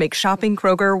flavors make shopping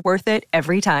Kroger worth it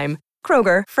every time.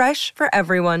 Kroger, fresh for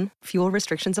everyone. Fuel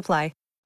restrictions apply.